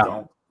we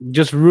don't.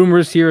 Just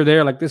rumors here or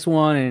there, like this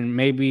one, and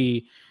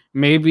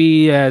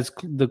maybe as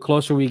the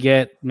closer we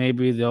get,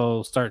 maybe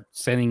they'll start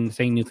saying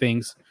new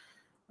things.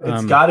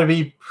 It's got to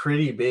be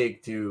pretty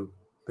big too,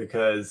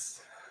 because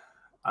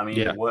I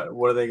mean, what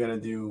are they gonna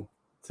do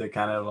to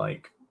kind of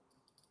like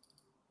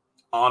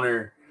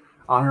honor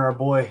our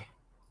boy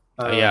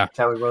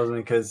Chadwick Boseman,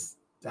 because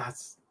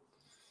that's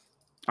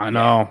I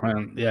know,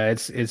 man.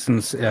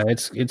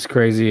 It's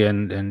crazy,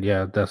 and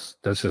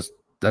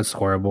that's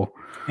horrible.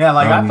 Yeah,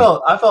 like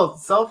I felt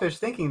selfish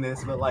thinking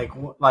this, but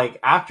like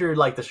after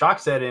like the shock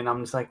set in,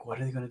 I'm just like,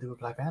 what are they gonna do with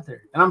Black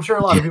Panther? And I'm sure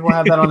a lot of people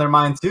have that on their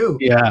mind too.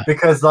 Yeah,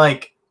 because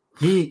like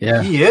he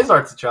is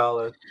our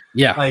T'Challa.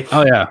 Yeah. Like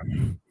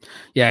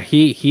Yeah,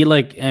 he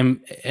like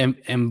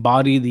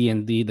embodied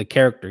the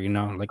character, you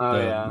know, like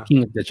the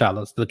king of the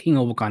T'Challa, the king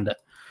of Wakanda.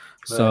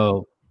 But,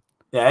 so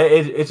yeah,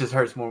 it just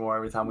hurts more and more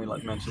every time we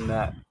like mention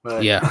that.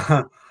 But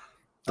yeah.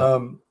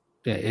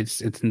 Yeah, it's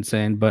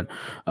insane. But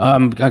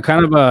I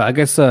kind of I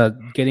guess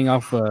getting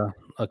off a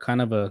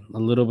kind of a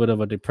little bit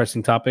of a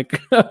depressing topic.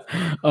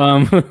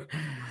 um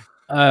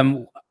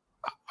um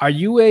are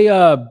you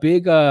a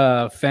big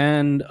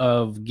fan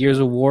of Gears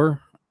of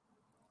War?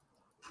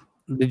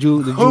 Did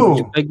you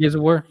play Gears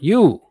of War?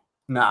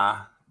 Nah.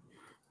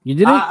 You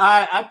didn't?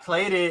 I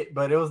played it,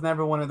 but it was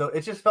never one of those.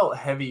 It just felt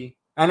heavy.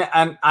 And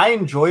I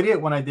enjoyed it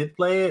when I did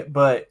play it,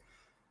 but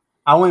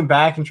I went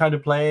back and tried to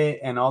play it,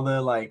 and all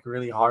the like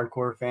really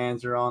hardcore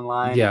fans are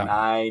online, and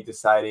I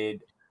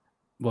decided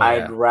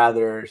I'd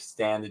rather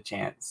stand a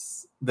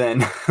chance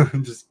than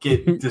just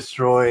get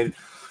destroyed.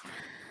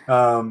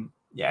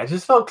 Yeah, it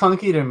just felt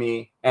clunky to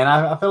me, and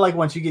I feel like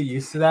once you get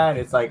used to that,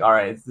 it's like, all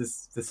right,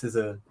 this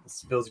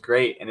feels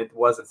great, and it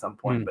was at some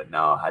point, but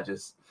no, I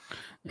just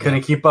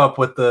couldn't keep up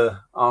with the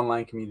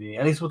online community,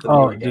 at least with the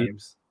newer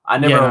games. I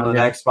never owned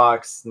an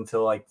Xbox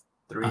until like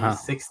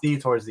 360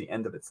 towards the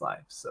end of its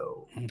life.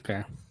 So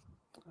okay,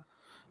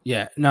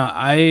 yeah, no,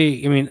 I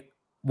mean,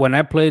 when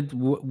I played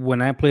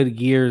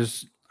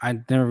Gears, I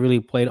never really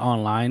played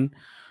online.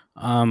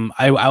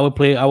 I would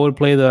play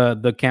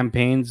the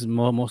campaigns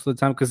most of the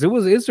time because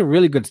it's a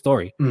really good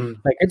story.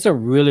 Like it's a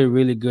really,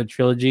 really good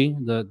trilogy.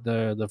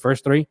 The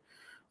first three,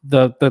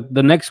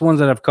 the next ones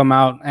that have come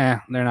out,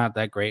 they're not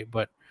that great.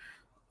 But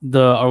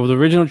the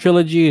original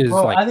trilogy is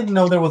like, I didn't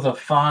know there was a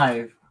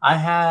 5. I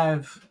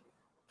have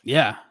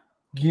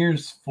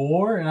Gears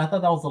 4, and I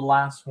thought that was the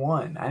last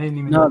one. I didn't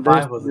even know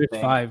 5 was a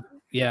thing. 5.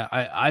 Yeah,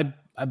 I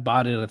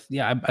bought it.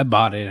 Yeah, I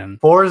bought it. And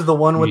 4 is the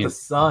one with the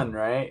sun,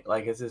 right?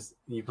 Like, it's just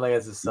you play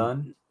as the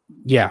sun.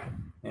 Yeah.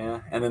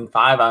 Yeah, and then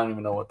 5, I don't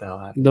even know what the hell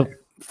happened. The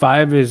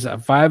 5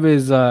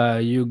 is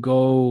you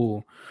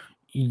go,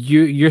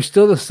 you're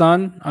still the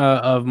son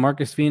of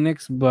Marcus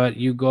Phoenix, but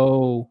you're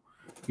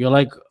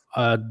like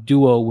a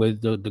duo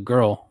with the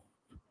girl.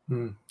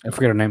 I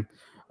forget her name.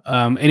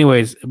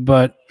 Anyways,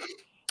 but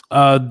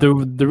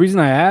the reason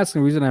I asked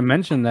and the reason I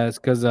mentioned that is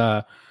because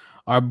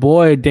our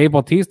boy Dave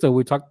Bautista,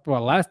 we talked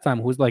about last time,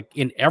 who's like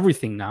in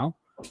everything now.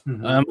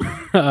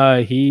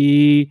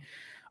 He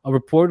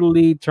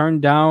reportedly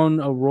turned down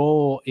a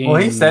role in.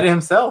 Well, he said it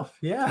himself.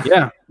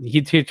 Yeah.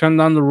 He turned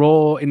down the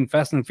role in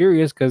Fast and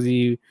Furious because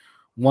he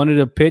wanted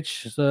to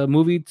pitch a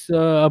movie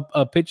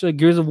pitch a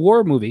Gears of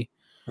War movie.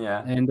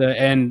 Yeah,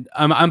 and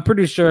I'm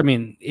pretty sure. I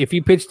mean, if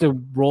he pitched a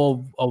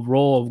role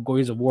of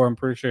Gears of War, I'm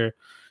pretty sure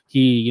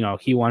he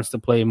wants to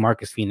play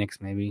Marcus Phoenix.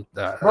 Maybe.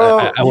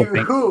 I would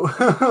think. Who?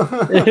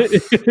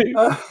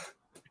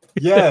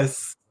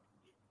 Yes.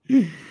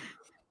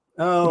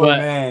 Oh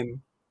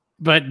man.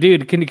 But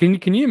dude,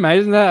 can you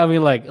imagine that? I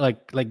mean,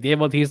 like Dave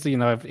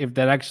Bautista, if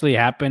that actually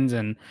happens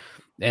and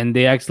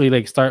they actually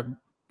like start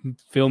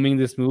filming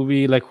this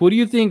movie, like who do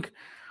you think?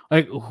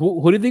 Like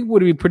who do you think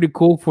would be pretty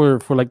cool for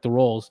like the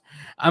roles?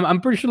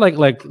 I'm pretty sure like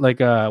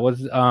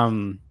what's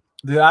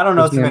Dude, I don't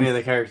know too many of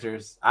the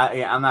characters.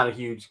 I'm not a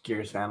huge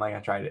Gears fan. Like I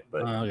tried it,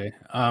 but okay.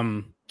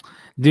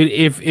 Dude,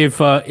 if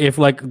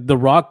like The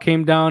Rock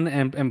came down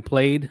and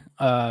played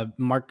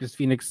Marcus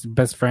Phoenix's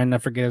best friend, I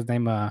forget his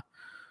name.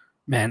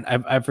 Man,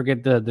 I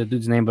forget the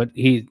dude's name, but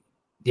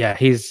I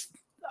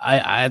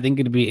think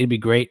it'd be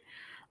great.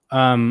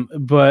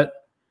 But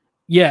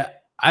yeah.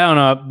 I don't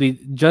know.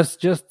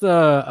 Just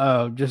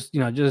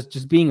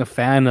being a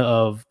fan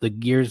of the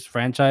Gears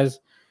franchise,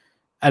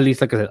 at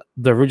least like I said,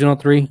 the original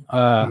 3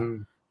 are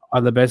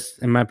the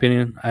best in my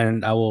opinion,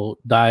 and I will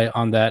die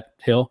on that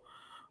hill.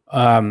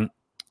 So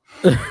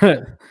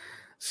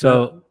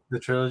the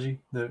trilogy,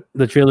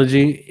 the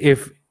trilogy.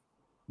 If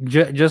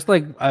just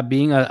like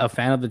being a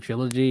fan of the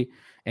trilogy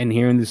and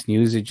hearing this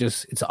news,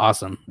 it's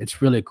awesome.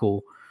 It's really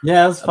cool.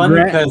 Yeah, it's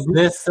funny because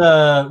this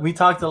we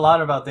talked a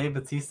lot about Dave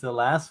Bautista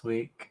last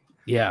week.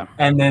 Yeah,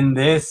 and then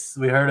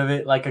we heard of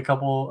it like a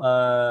couple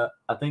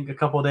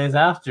days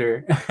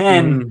after,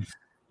 and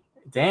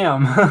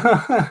damn.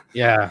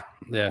 yeah.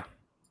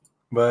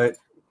 But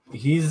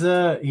he's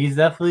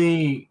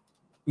definitely,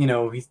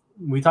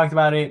 we talked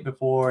about it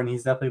before, and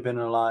he's definitely been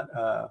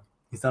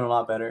he's done a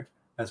lot better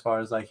as far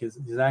as like his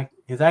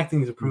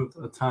acting has improved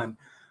a ton.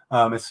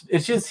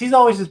 It's just he's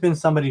always just been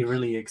somebody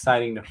really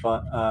exciting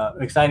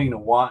to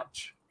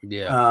watch.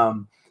 Yeah.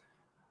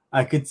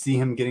 I could see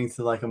him getting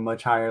to like a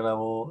much higher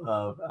level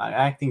of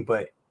acting,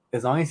 but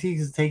as long as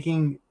he's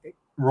taking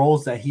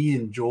roles that he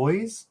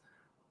enjoys,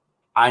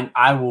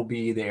 I will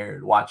be there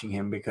watching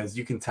him because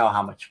you can tell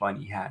how much fun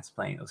he has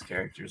playing those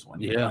characters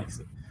when he likes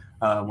it,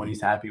 when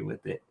he's happy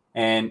with it.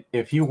 And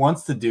if he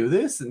wants to do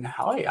this, and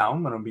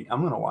I'm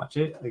gonna watch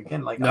it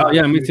again. Like,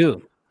 me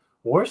too.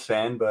 Wars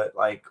fan, but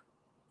like,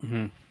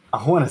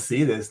 I want to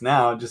see this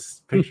now.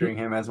 Just picturing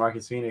him as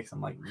Marcus Phoenix,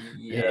 I'm like,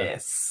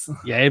 yes.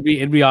 Yeah,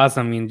 it'd be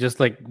awesome. I mean, just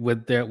like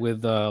with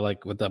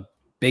the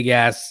big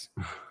ass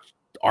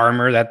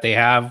armor that they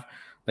have,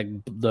 like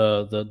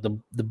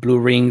the blue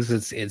rings.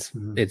 It's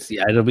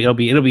yeah, it'll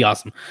be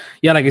awesome.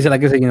 Yeah, like I said,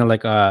 you know,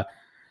 like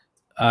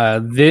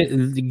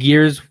the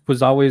Gears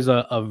was always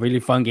a really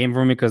fun game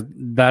for me because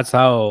that's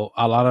how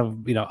a lot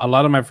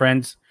of my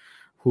friends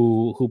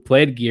who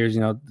played Gears,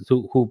 you know,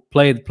 who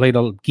played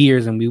all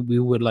Gears, and we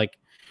would like,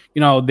 you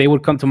know, they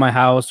would come to my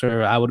house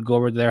or I would go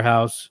over to their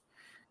house,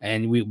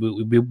 and we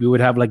would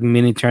have like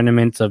mini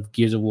tournaments of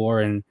Gears of War.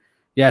 And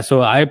yeah,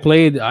 so I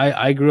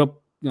grew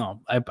up, you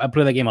know, I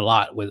played that game a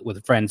lot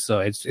with friends,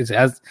 so I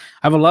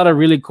have a lot of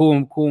really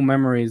cool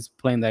memories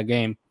playing that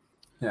game.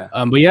 Yeah.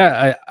 But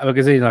yeah, I like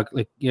I say,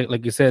 like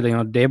you said, you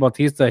know, Dave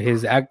Bautista,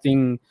 his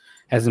acting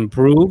has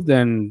improved,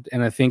 and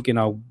I think, you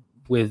know,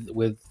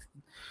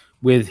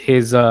 with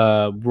his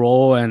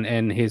role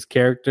and his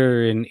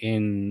character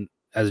in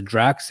as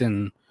Drax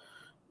in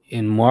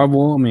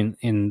Marvel, I mean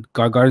in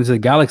Guardians of the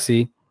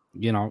Galaxy,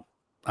 you know,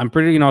 I'm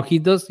pretty, you know, he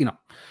does, you know,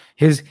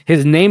 his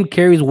name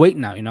carries weight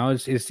now, you know.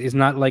 It's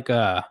not like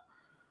a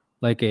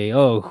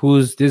oh,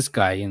 who's this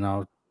guy, you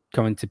know,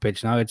 coming to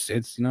pitch now. It's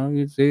you know,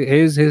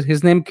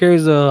 his name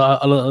carries a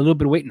little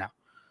bit of weight now.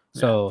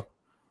 So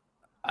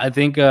I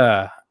think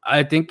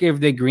if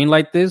they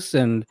greenlight this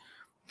and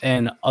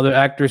other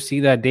actors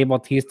see that Dave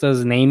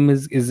Bautista's name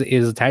is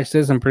attached to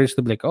this, I'm pretty sure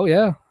they'll be like, oh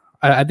yeah,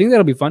 I think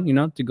that'll be fun, you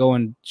know, to go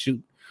and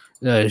shoot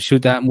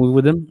that movie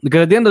with him.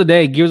 Because at the end of the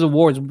day, Gears of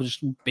War is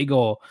just big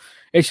old.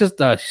 It's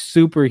just a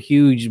super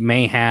huge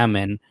mayhem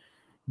and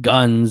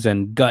guns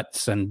and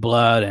guts and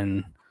blood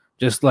and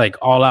just like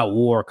all out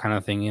war kind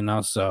of thing, you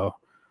know. So,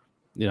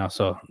 you know,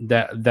 so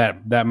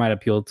that might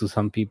appeal to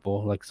some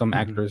people, like some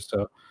actors.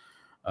 So,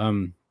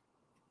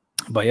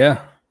 but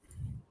yeah,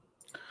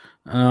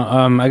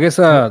 I guess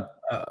go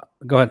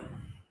ahead.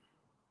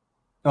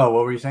 Oh,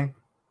 what were you saying?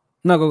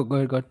 No, go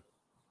ahead.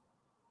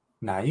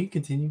 Nah, you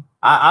continue.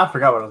 I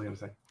forgot what I was gonna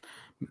say.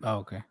 Oh,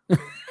 okay.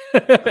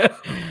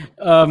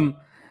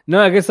 No,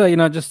 I guess you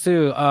know, just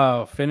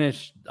to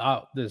finish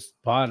out this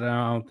pod,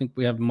 I don't think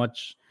we have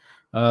much.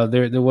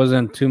 There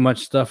wasn't too much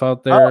stuff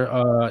out there.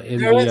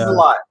 There is a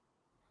lot.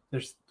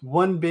 There's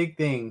one big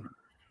thing.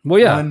 Well,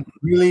 yeah, one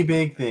really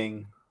big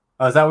thing.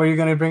 Oh, is that what you're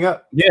gonna bring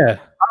up? Yeah.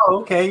 Oh,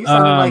 okay. You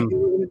sounded like it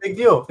was a big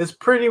deal. It's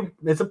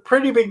a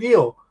pretty big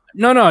deal.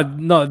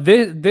 No.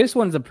 This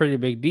one's a pretty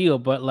big deal,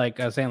 but like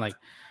I was saying, like,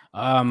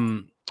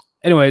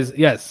 anyways,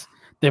 yes,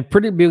 the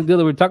pretty big deal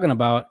that we're talking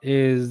about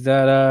is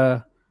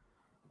that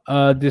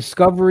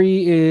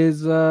Discovery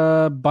is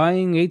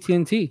buying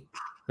AT&T,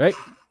 right?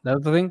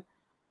 That's the thing.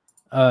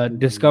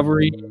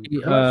 Discovery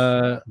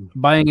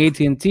buying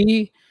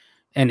AT&T,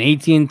 and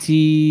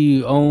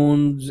AT&T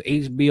owns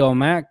HBO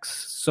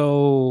Max.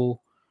 So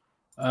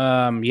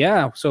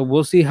yeah, so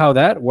we'll see how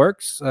that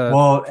works.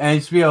 Well,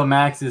 HBO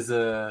Max is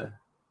a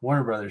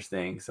Warner Brothers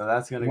thing, so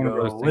that's gonna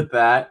go with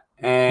that.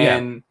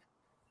 And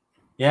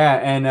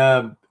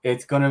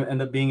it's gonna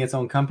end up being its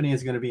own company.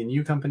 It's gonna be a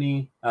new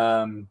company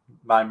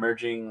by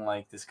merging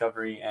like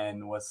Discovery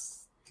and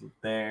what's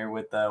there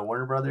with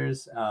Warner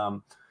Brothers.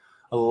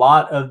 A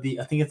lot of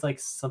I think it's like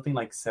something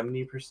like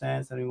 70%,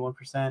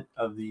 71%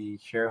 of the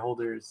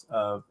shareholders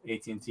of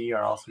AT&T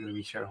are also going to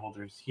be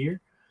shareholders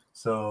here.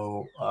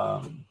 So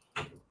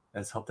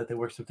let's hope that they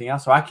work something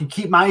out so I can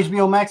keep my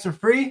HBO Max for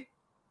free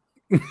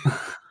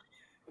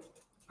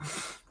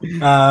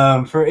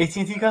for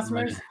AT&T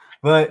customers.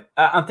 But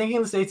I'm thinking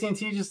this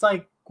AT&T just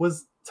like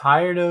was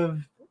tired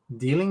of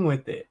dealing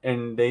with it,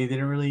 and they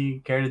didn't really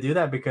care to do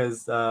that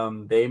because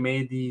they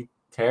made the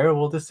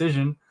terrible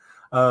decision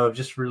of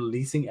just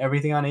releasing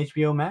everything on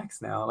HBO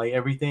Max now. Like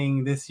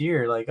everything this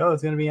year, like, oh,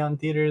 it's going to be on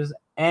theaters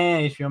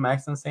and HBO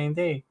Max on the same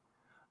day.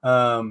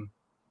 And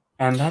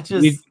that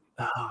just,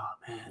 oh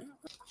man.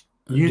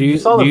 You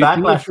saw the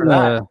backlash for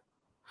that.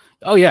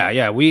 Oh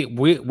yeah.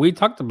 We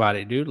talked about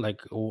it, dude,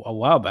 like a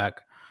while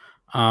back.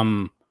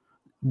 Do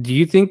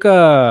you think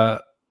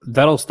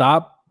that'll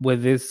stop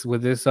with this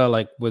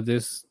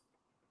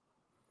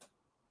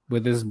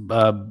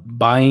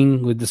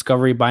buying, with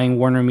Discovery buying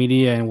Warner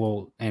Media,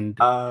 and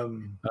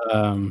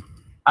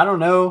I don't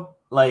know,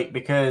 like,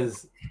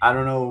 because I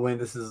don't know when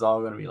this is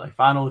all going to be like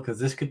final, because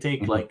this could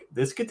take like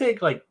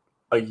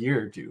a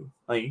year or two.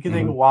 Like it could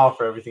take a while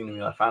for everything to be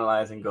like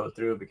finalized and go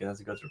through, because it has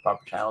to go through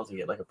proper channels and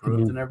get like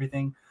approved and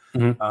everything.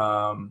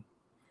 I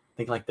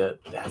think like it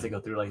has to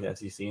go through like the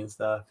SEC and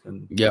stuff.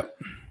 And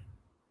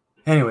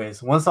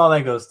anyways, once all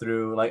that goes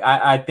through, like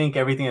I think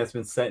everything that's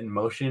been set in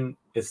motion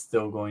is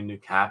still going to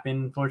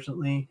happen,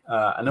 unfortunately.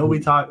 I know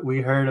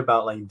we heard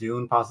about like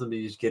Dune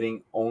possibly just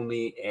getting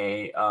only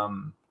a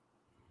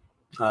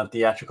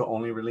theatrical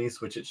only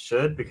release, which it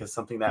should, because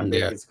something that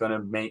big is going to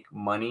make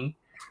money.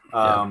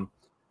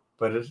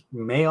 But it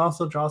may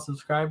also draw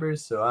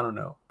subscribers, so I don't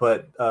know.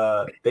 But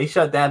they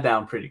shut that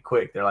down pretty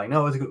quick. They're like,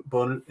 no, it's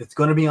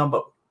going to be on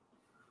both.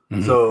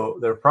 So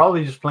they're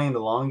probably just playing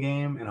the long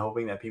game and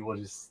hoping that people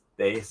just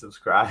stay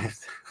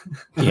subscribed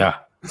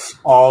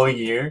all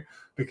year,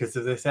 because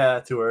if they say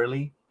that too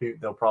early,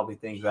 they'll probably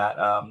think that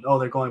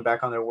they're going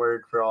back on their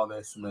word for all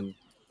this, and then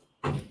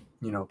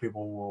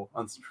people will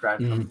unsubscribe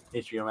from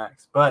HBO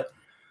Max. But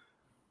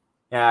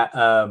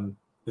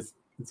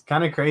it's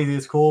kind of crazy.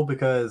 It's cool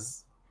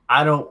because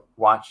I don't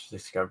watch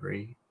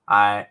Discovery.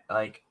 I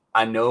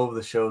know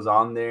the shows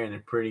on there, and they're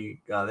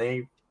pretty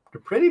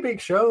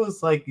big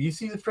shows. Like you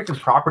see the freaking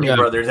Property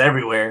Brothers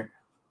everywhere.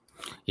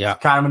 Yeah,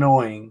 it's kind of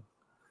annoying.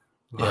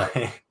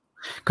 Yeah,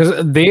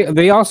 because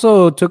they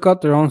also took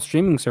out their own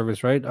streaming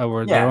service, right?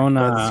 Or their own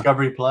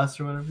Discovery Plus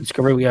or whatever.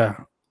 Discovery, yeah.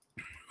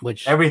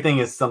 Which everything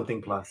is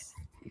something plus.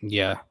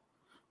 Yeah,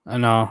 I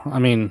know. I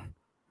mean,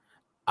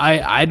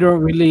 I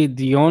don't really.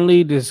 The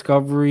only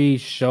Discovery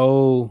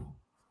show.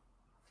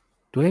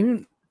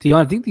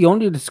 I think the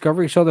only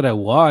Discovery show that I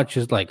watch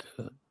is like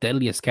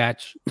Deadliest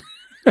Catch.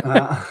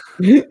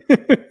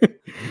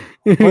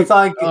 It's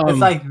like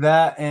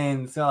that,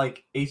 and it's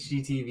like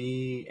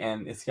HGTV,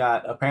 and it's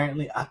got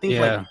apparently I think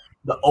like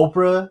the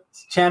Oprah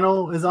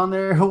channel is on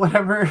there or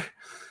whatever.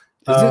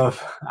 I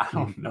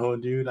don't know,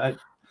 dude. I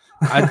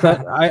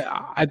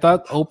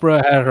thought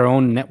Oprah had her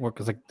own network.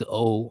 It's like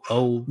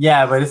the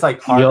yeah, but it's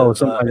like part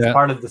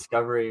of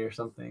Discovery or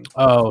something.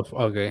 Oh,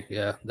 okay,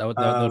 yeah, that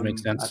would make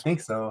sense. I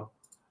think so.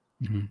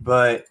 Mm-hmm.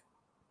 But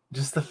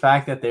just the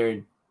fact that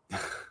they're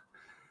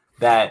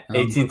that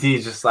AT&T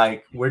is just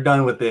like, we're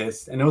done with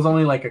this, and it was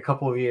only like a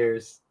couple of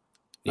years.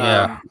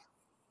 Yeah,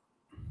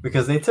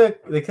 because they took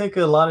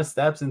a lot of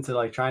steps into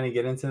like trying to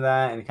get into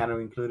that and kind of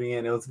including it.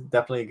 And it was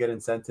definitely a good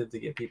incentive to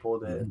get people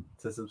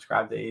to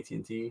subscribe to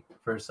AT&T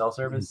for cell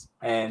service.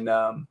 And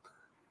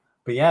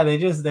but yeah,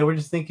 they were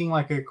just thinking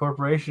like a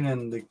corporation.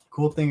 And the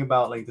cool thing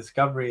about like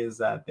Discovery is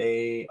that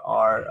they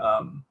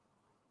are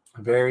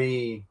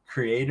very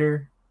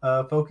creator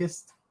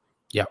focused.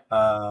 Yeah.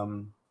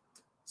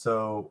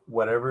 So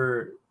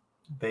whatever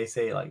they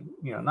say, like,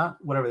 you know,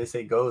 not whatever they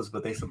say goes,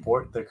 but they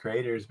support the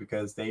creators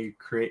because they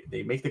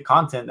make the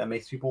content that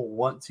makes people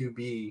want to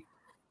be,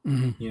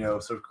 you know,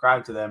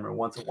 subscribe to them or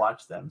want to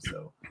watch them.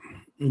 So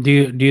do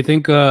you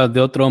think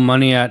they'll throw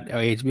money at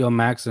HBO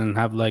Max and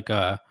have like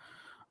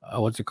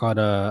what's it called,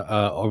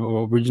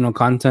 original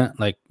content,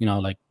 like, you know,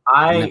 like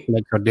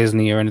Netflix or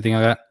Disney or anything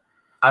like that?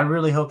 I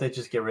really hope they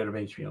just get rid of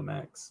HBO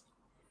Max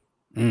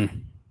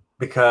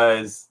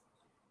because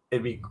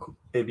it'd be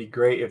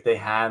great if they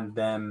had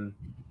them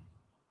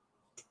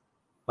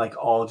like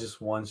all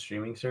just one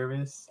streaming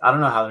service. I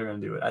don't know how they're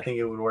going to do it. I think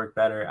it would work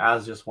better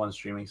as just one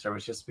streaming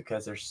service just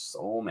because there's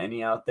so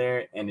many out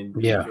there, and it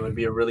would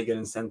be a really good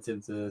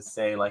incentive to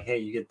say like, hey,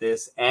 you get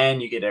this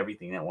and you get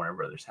everything that Warner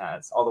Brothers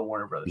has, all the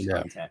Warner Brothers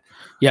content.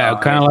 Yeah,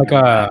 kind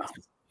of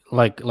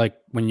like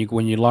when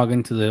you log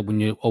into when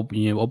you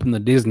open the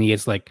Disney,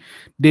 it's like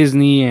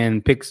Disney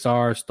and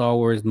Pixar, Star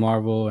Wars,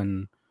 Marvel,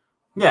 and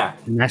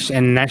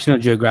National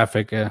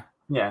Geographic.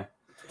 Yeah.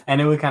 And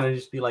it would kind of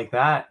just be like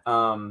that,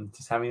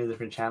 just having the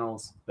different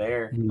channels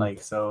there. Like,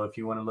 so if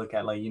you want to look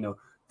at like, you know,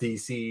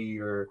 DC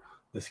or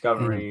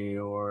Discovery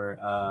or,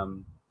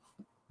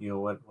 you know,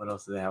 what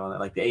else do they have on that?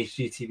 Like the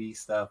HGTV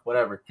stuff,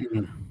 whatever.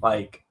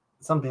 Like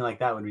something like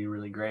that would be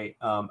really great.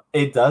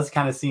 It does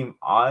kind of seem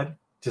odd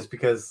just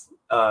because,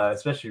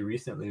 especially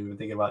recently, we've been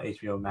thinking about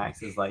HBO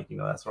Max is like, you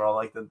know, that's where all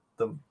like the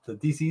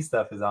DC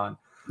stuff is on.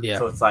 Yeah.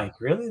 So it's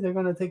like, really, they're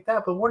going to take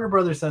that? But Warner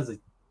Brothers has a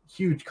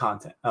huge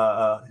content,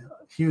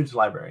 huge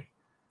library,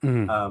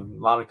 a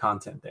lot of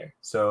content there.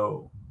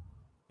 So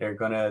they're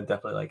gonna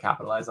definitely like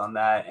capitalize on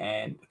that.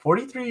 And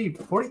 43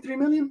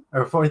 million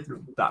or 43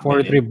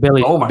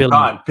 billion. Oh my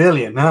god,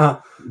 billion.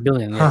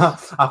 Billion.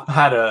 Yes. I've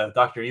had a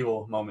Dr.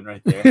 Evil moment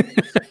right there.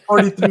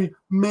 $43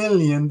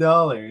 million.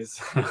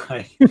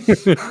 Like,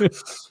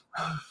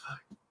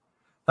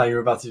 thought you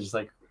were about to just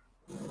like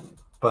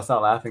bust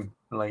out laughing,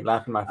 like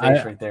laughing my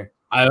face right there.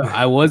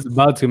 I was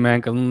about to,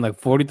 man, because I'm like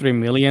 43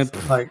 million.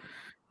 Like,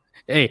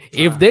 hey,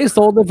 if they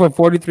sold it for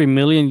 43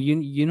 million,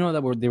 you know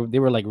that they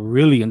were like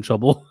really in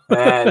trouble.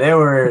 Man, they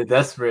were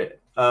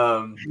desperate.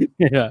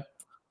 Yeah,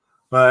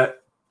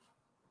 but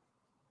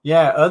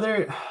yeah,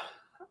 other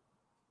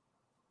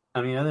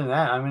than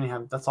that, I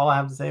mean, that's all I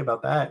have to say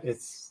about that.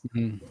 It's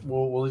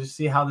we'll just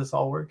see how this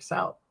all works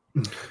out.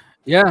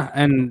 Yeah,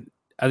 and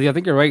I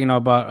think you're right, you know,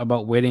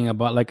 about waiting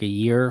about like a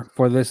year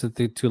for this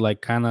to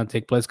like kind of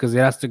take place, because it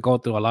has to go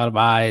through a lot of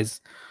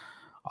eyes,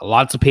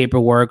 lots of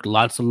paperwork,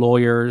 lots of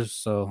lawyers,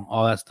 so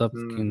all that stuff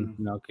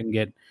can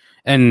get,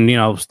 and you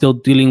know, still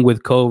dealing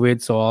with COVID,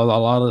 so a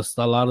lot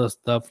of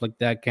stuff like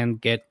that can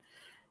get,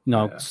 you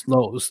know,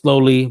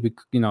 slowly,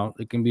 you know,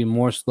 it can be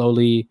more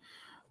slowly,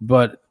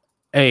 but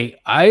hey,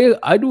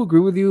 I do agree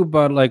with you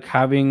about like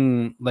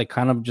having like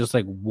kind of just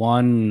like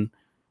one,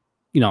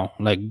 you know,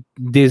 like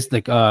this,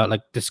 like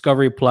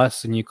Discovery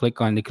Plus, and you click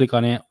on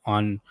it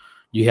on,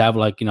 you have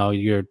like, you know,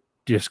 your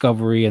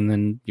Discovery and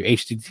then your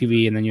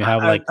HDTV, and then you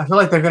have like, I feel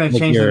like they're going to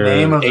change the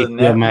name of the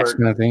network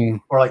kind of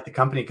thing, or like the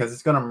company, because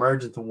it's going to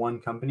merge into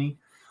one company.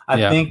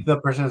 I think the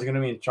person who's going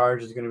to be in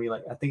charge is going to be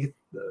like, I think it's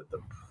the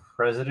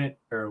president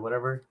or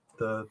whatever,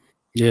 the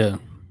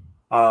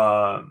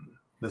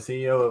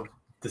CEO of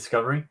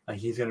Discovery, like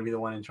he's going to be the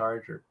one in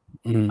charge, or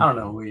I don't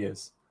know who he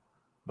is,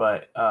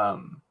 but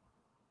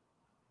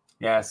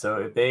yeah, so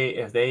if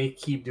they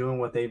keep doing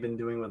what they've been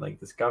doing with like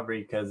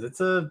Discovery, because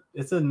it's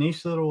a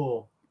niche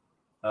little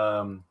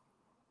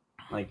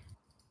like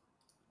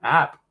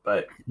app,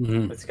 but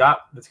it's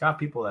got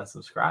people that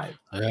subscribe.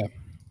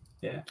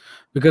 Yeah.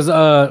 Because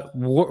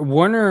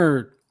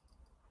Warner,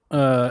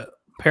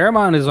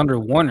 Paramount is under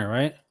Warner,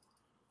 right?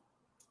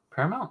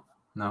 Paramount?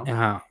 No.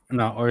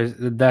 No, or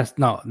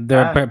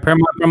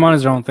Paramount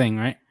is their own thing,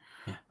 right?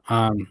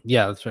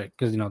 Yeah, that's right.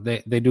 Because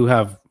they do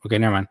have. Okay,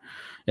 never mind.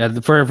 Yeah,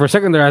 for a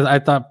second there, I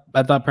thought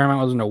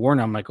Paramount was under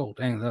Warner. I'm like, oh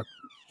dang, that,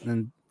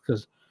 and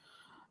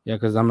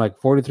because I'm like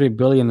 43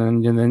 billion,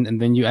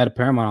 and then you add a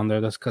Paramount on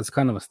there. That's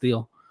kind of a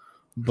steal,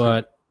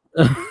 but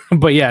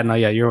but yeah, no,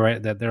 yeah, you're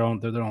right that they're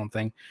their own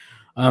thing.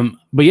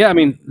 But yeah, I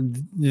mean,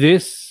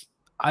 this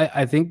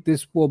I think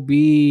this will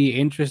be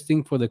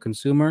interesting for the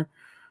consumer.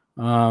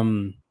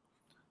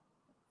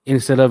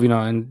 Instead of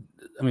and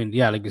I mean,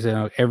 yeah, like you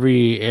said,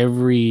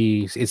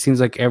 every it seems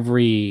like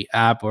every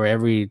app or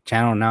every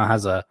channel now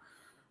has a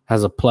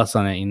plus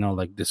on it,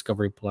 like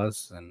Discovery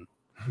Plus, and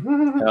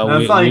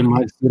we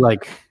might see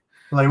like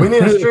we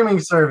need a streaming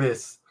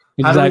service.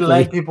 Exactly. How do we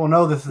let people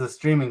know this is a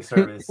streaming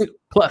service?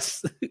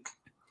 Plus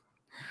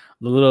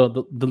the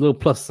little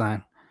plus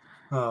sign.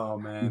 Oh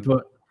man!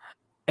 But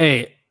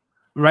hey,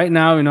 right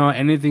now,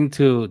 anything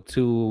to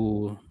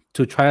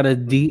try to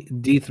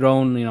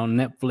dethrone,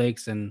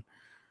 Netflix and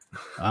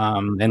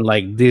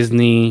like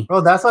Disney.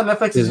 Bro, that's why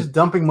Netflix is just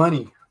dumping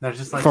money. They're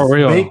just like, for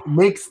real,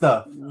 make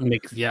stuff.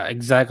 Yeah,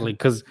 exactly.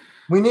 Because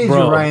we need you,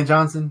 Rian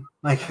Johnson.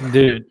 Like,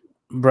 dude,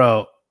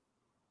 bro.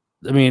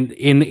 I mean,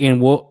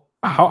 in what?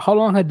 How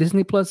long had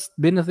Disney Plus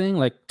been a thing?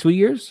 Like 2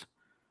 years,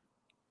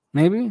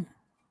 maybe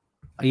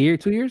a year,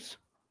 2 years,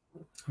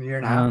 a year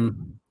and a half.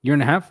 Year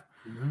and a half.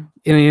 Mm-hmm.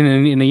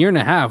 In a year and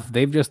a half,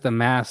 they've just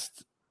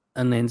amassed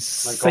an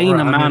insane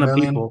amount of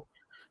people.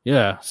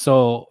 Yeah,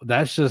 so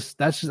that's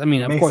just. I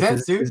mean, of course,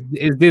 it's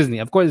Disney.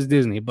 Of course, it's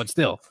Disney, but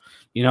still,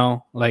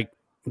 like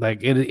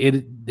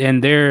it,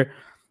 and their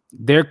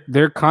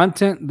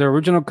content, their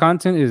original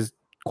content is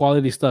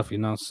quality stuff.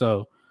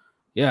 So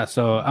yeah,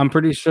 so I'm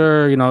pretty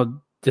sure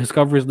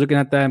Discovery is looking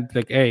at that and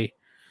like, hey,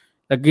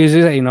 like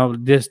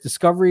this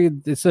Discovery,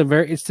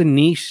 it's a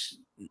niche,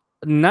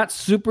 not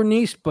super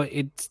niche, but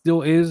it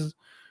still is,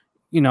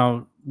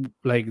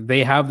 like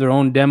they have their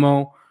own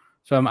demo.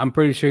 So I'm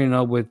pretty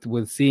sure,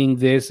 with seeing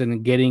this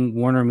and getting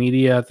Warner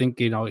Media, I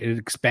think, it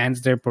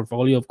expands their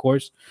portfolio, of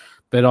course,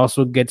 but it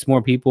also gets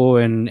more people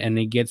and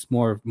it gets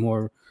more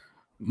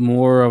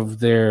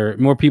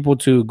people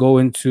to go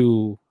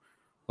into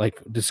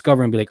like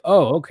Discover and be like,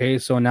 oh, okay,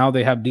 so now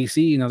they have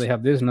DC, they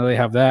have this, now they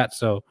have that.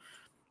 So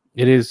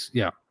it is,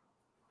 yeah,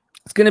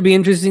 it's going to be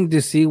interesting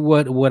to see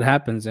what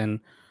happens. And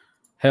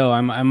hell,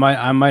 I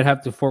might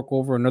have to fork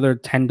over another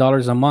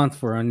 $10 a month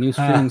for a new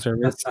streaming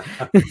service.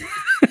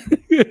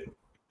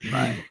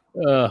 Right.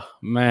 Oh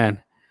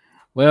man.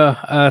 Well,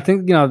 I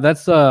think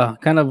that's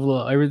kind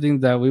of everything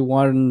that we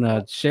want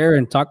to share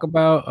and talk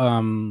about.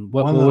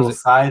 What little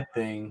was side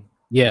thing?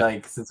 Yeah.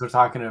 Like, since we're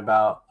talking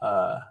about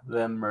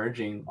them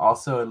merging,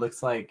 also it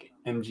looks like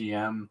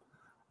MGM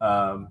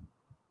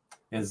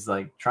is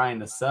like trying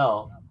to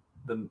sell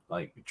them,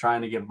 like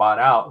trying to get bought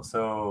out.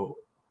 So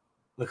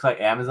looks like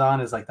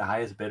Amazon is like the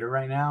highest bidder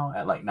right now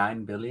at like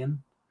 $9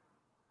 billion,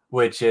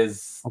 which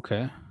is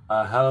okay.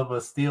 A hell of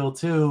a steal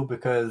too,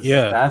 because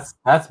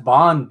that's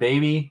Bond,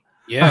 baby.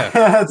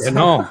 Yeah.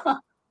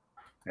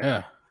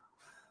 Yeah.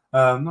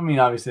 I mean,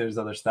 obviously there's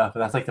other stuff,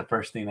 but that's like the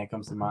first thing that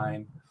comes to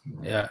mind.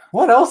 Yeah.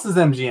 What else does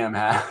MGM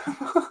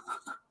have?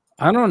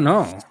 I don't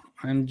know.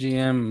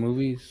 MGM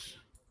movies.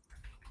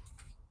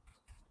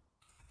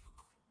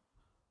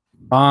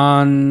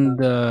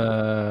 Bond.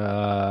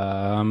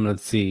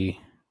 Let's see.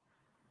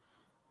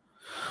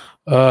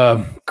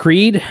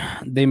 Creed.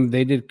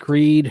 They did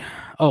Creed.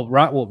 Oh,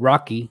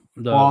 Rocky.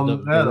 The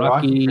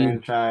Rocky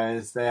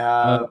franchise. They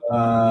have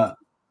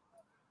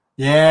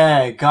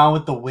Gone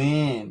with the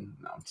Wind.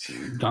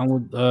 Gone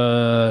with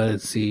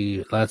let's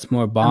see. That's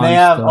more Bond. And they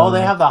have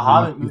they have the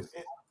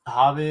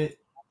Hobbit.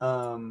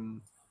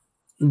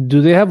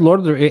 Do they have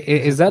Lord of the?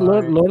 Is that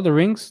Lord of the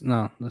Rings?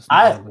 No, this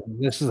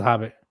is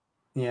Hobbit.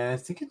 Yeah, I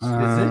think is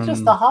it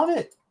just the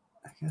Hobbit?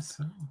 I guess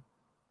so.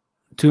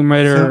 Tomb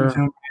Raider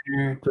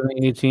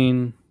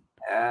 2018.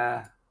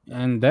 Yeah,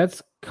 and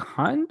that's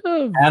kind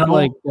of Animal.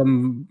 like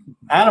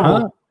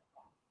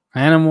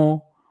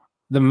Animal,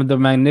 the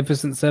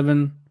Magnificent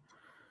Seven.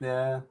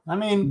 Yeah, I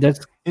mean that's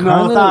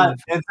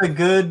it's a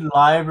good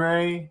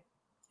library.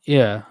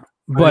 Yeah,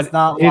 but it's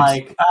not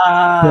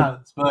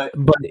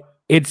but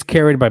it's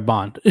carried by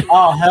Bond.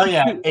 Oh hell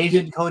yeah,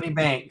 Agent Cody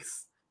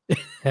Banks.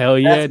 Hell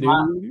yeah,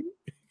 dude.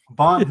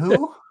 Bond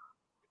who?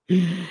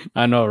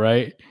 I know,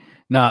 right?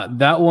 Now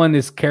that one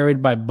is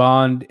carried by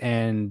Bond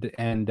and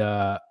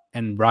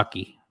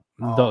Rocky.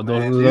 Oh,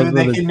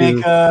 they can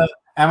make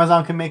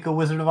Amazon can make a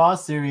Wizard of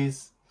Oz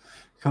series.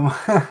 Come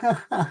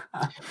on.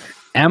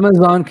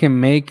 Amazon can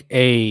make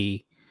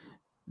a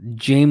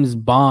James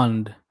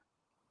Bond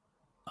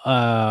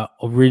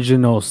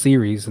original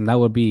series, and that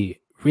would be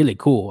really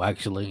cool,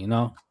 actually.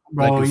 Bro,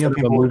 like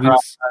people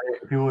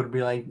would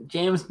be like,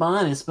 James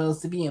Bond is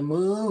supposed to be a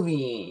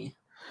movie.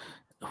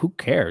 Who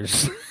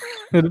cares?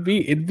 It'd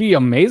be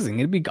amazing.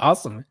 It'd be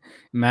awesome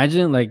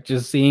Imagine like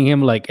just seeing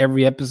him like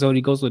every episode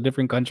he goes to a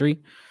different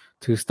country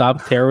to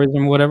stop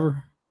terrorism or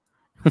whatever.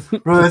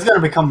 Bro, it's gonna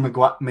become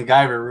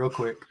MacGyver real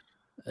quick.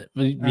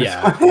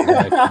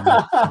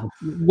 Yeah.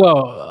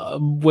 Well,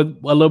 with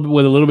a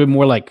little bit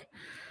more like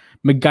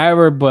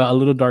MacGyver, but a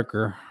little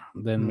darker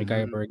than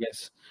MacGyver, I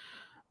guess.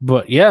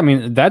 But yeah, I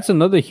mean that's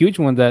another huge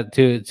one that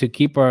to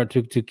keep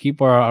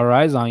our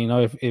eyes on. You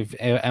know, if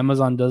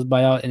Amazon does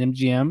buy out an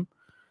MGM,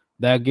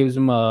 that gives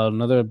them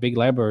another big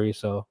library.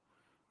 So,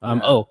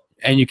 oh,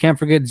 and you can't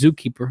forget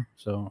Zookeeper.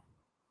 So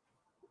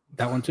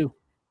that one too.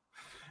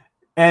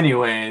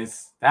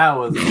 Anyways, that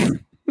was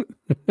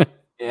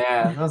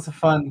that was a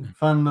fun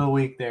little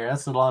week there.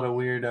 That's a lot of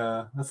weird.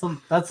 That's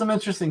some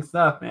interesting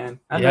stuff, man.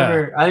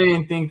 I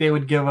didn't think they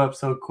would give up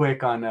so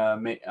quick on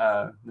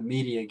the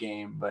media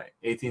game, but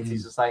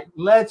AT&T's just like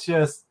let's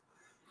just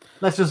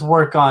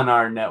work on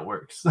our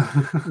networks.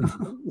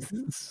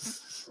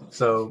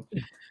 So,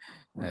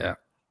 yeah.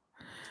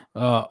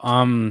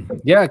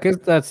 I guess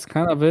that's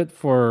kind of it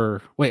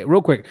for. Wait,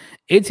 real quick.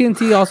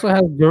 AT&T also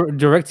has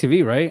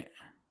DirecTV, right?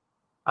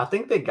 I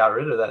think they got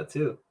rid of that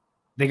too.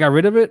 They got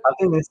rid of it? I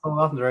think they sold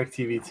off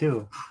DirecTV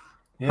too.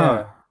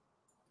 Yeah.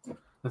 Huh.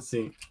 Let's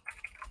see.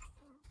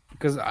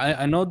 Because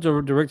I know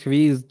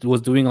DirecTV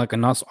was doing like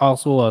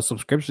also a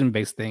subscription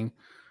based thing,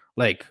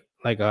 like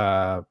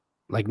not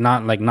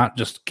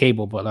just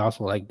cable, but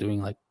also like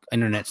doing like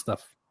internet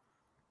stuff.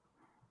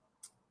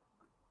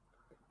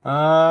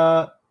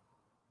 I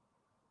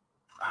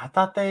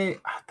thought they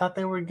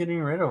were getting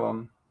rid of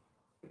them.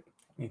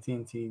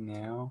 AT&T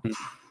now.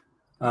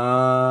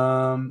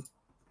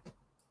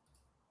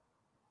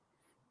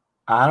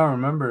 I don't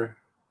remember.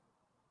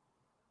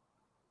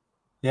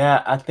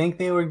 Yeah, I think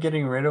they were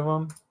getting rid of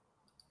them.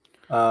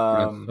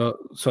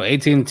 So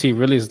AT&T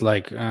really is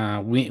like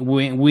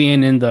we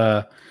in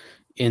the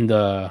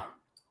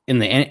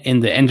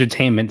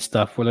entertainment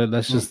stuff. Well,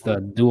 let's just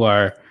do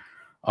our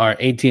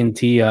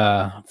AT&T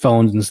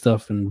phones and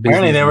stuff. And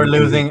apparently they were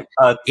losing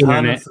a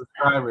ton of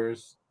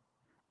subscribers.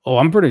 Oh,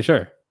 I'm pretty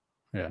sure.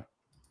 Yeah,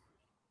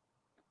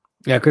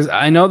 because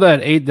I know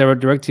that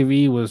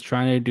DirecTV was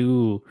trying to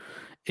do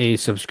a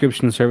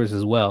subscription service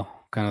as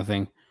well, kind of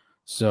thing.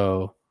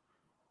 So,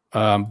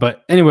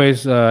 but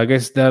anyways, I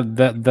guess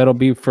that'll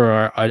be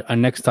for our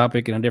next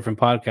topic in a different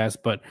podcast.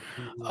 But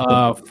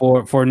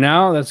for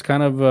now, that's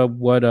kind of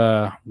what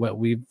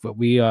we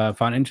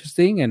found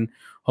interesting, and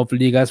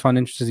hopefully you guys found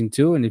interesting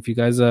too. And if you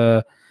guys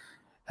have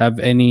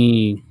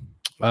any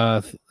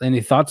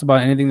thoughts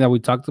about anything that we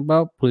talked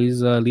about,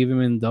 please leave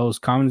them in those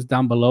comments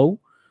down below,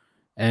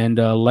 and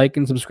like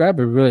and subscribe.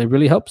 It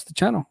really helps the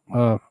channel.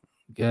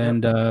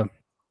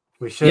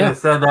 We should have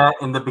said that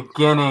in the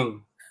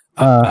beginning.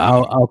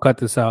 I'll cut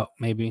this out.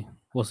 Maybe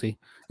we'll see.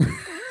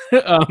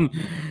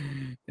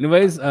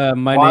 Anyways,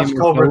 my name is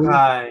Cobra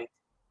Kai.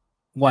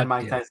 What?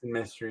 Mike Tyson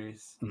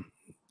Mysteries.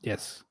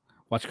 Yes,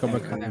 watch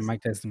Cobra Kai and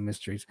Mike Tyson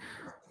Mysteries.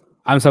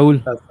 I'm Saul.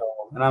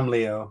 And I'm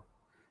Leo.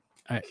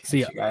 All right, see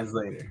you guys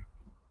later.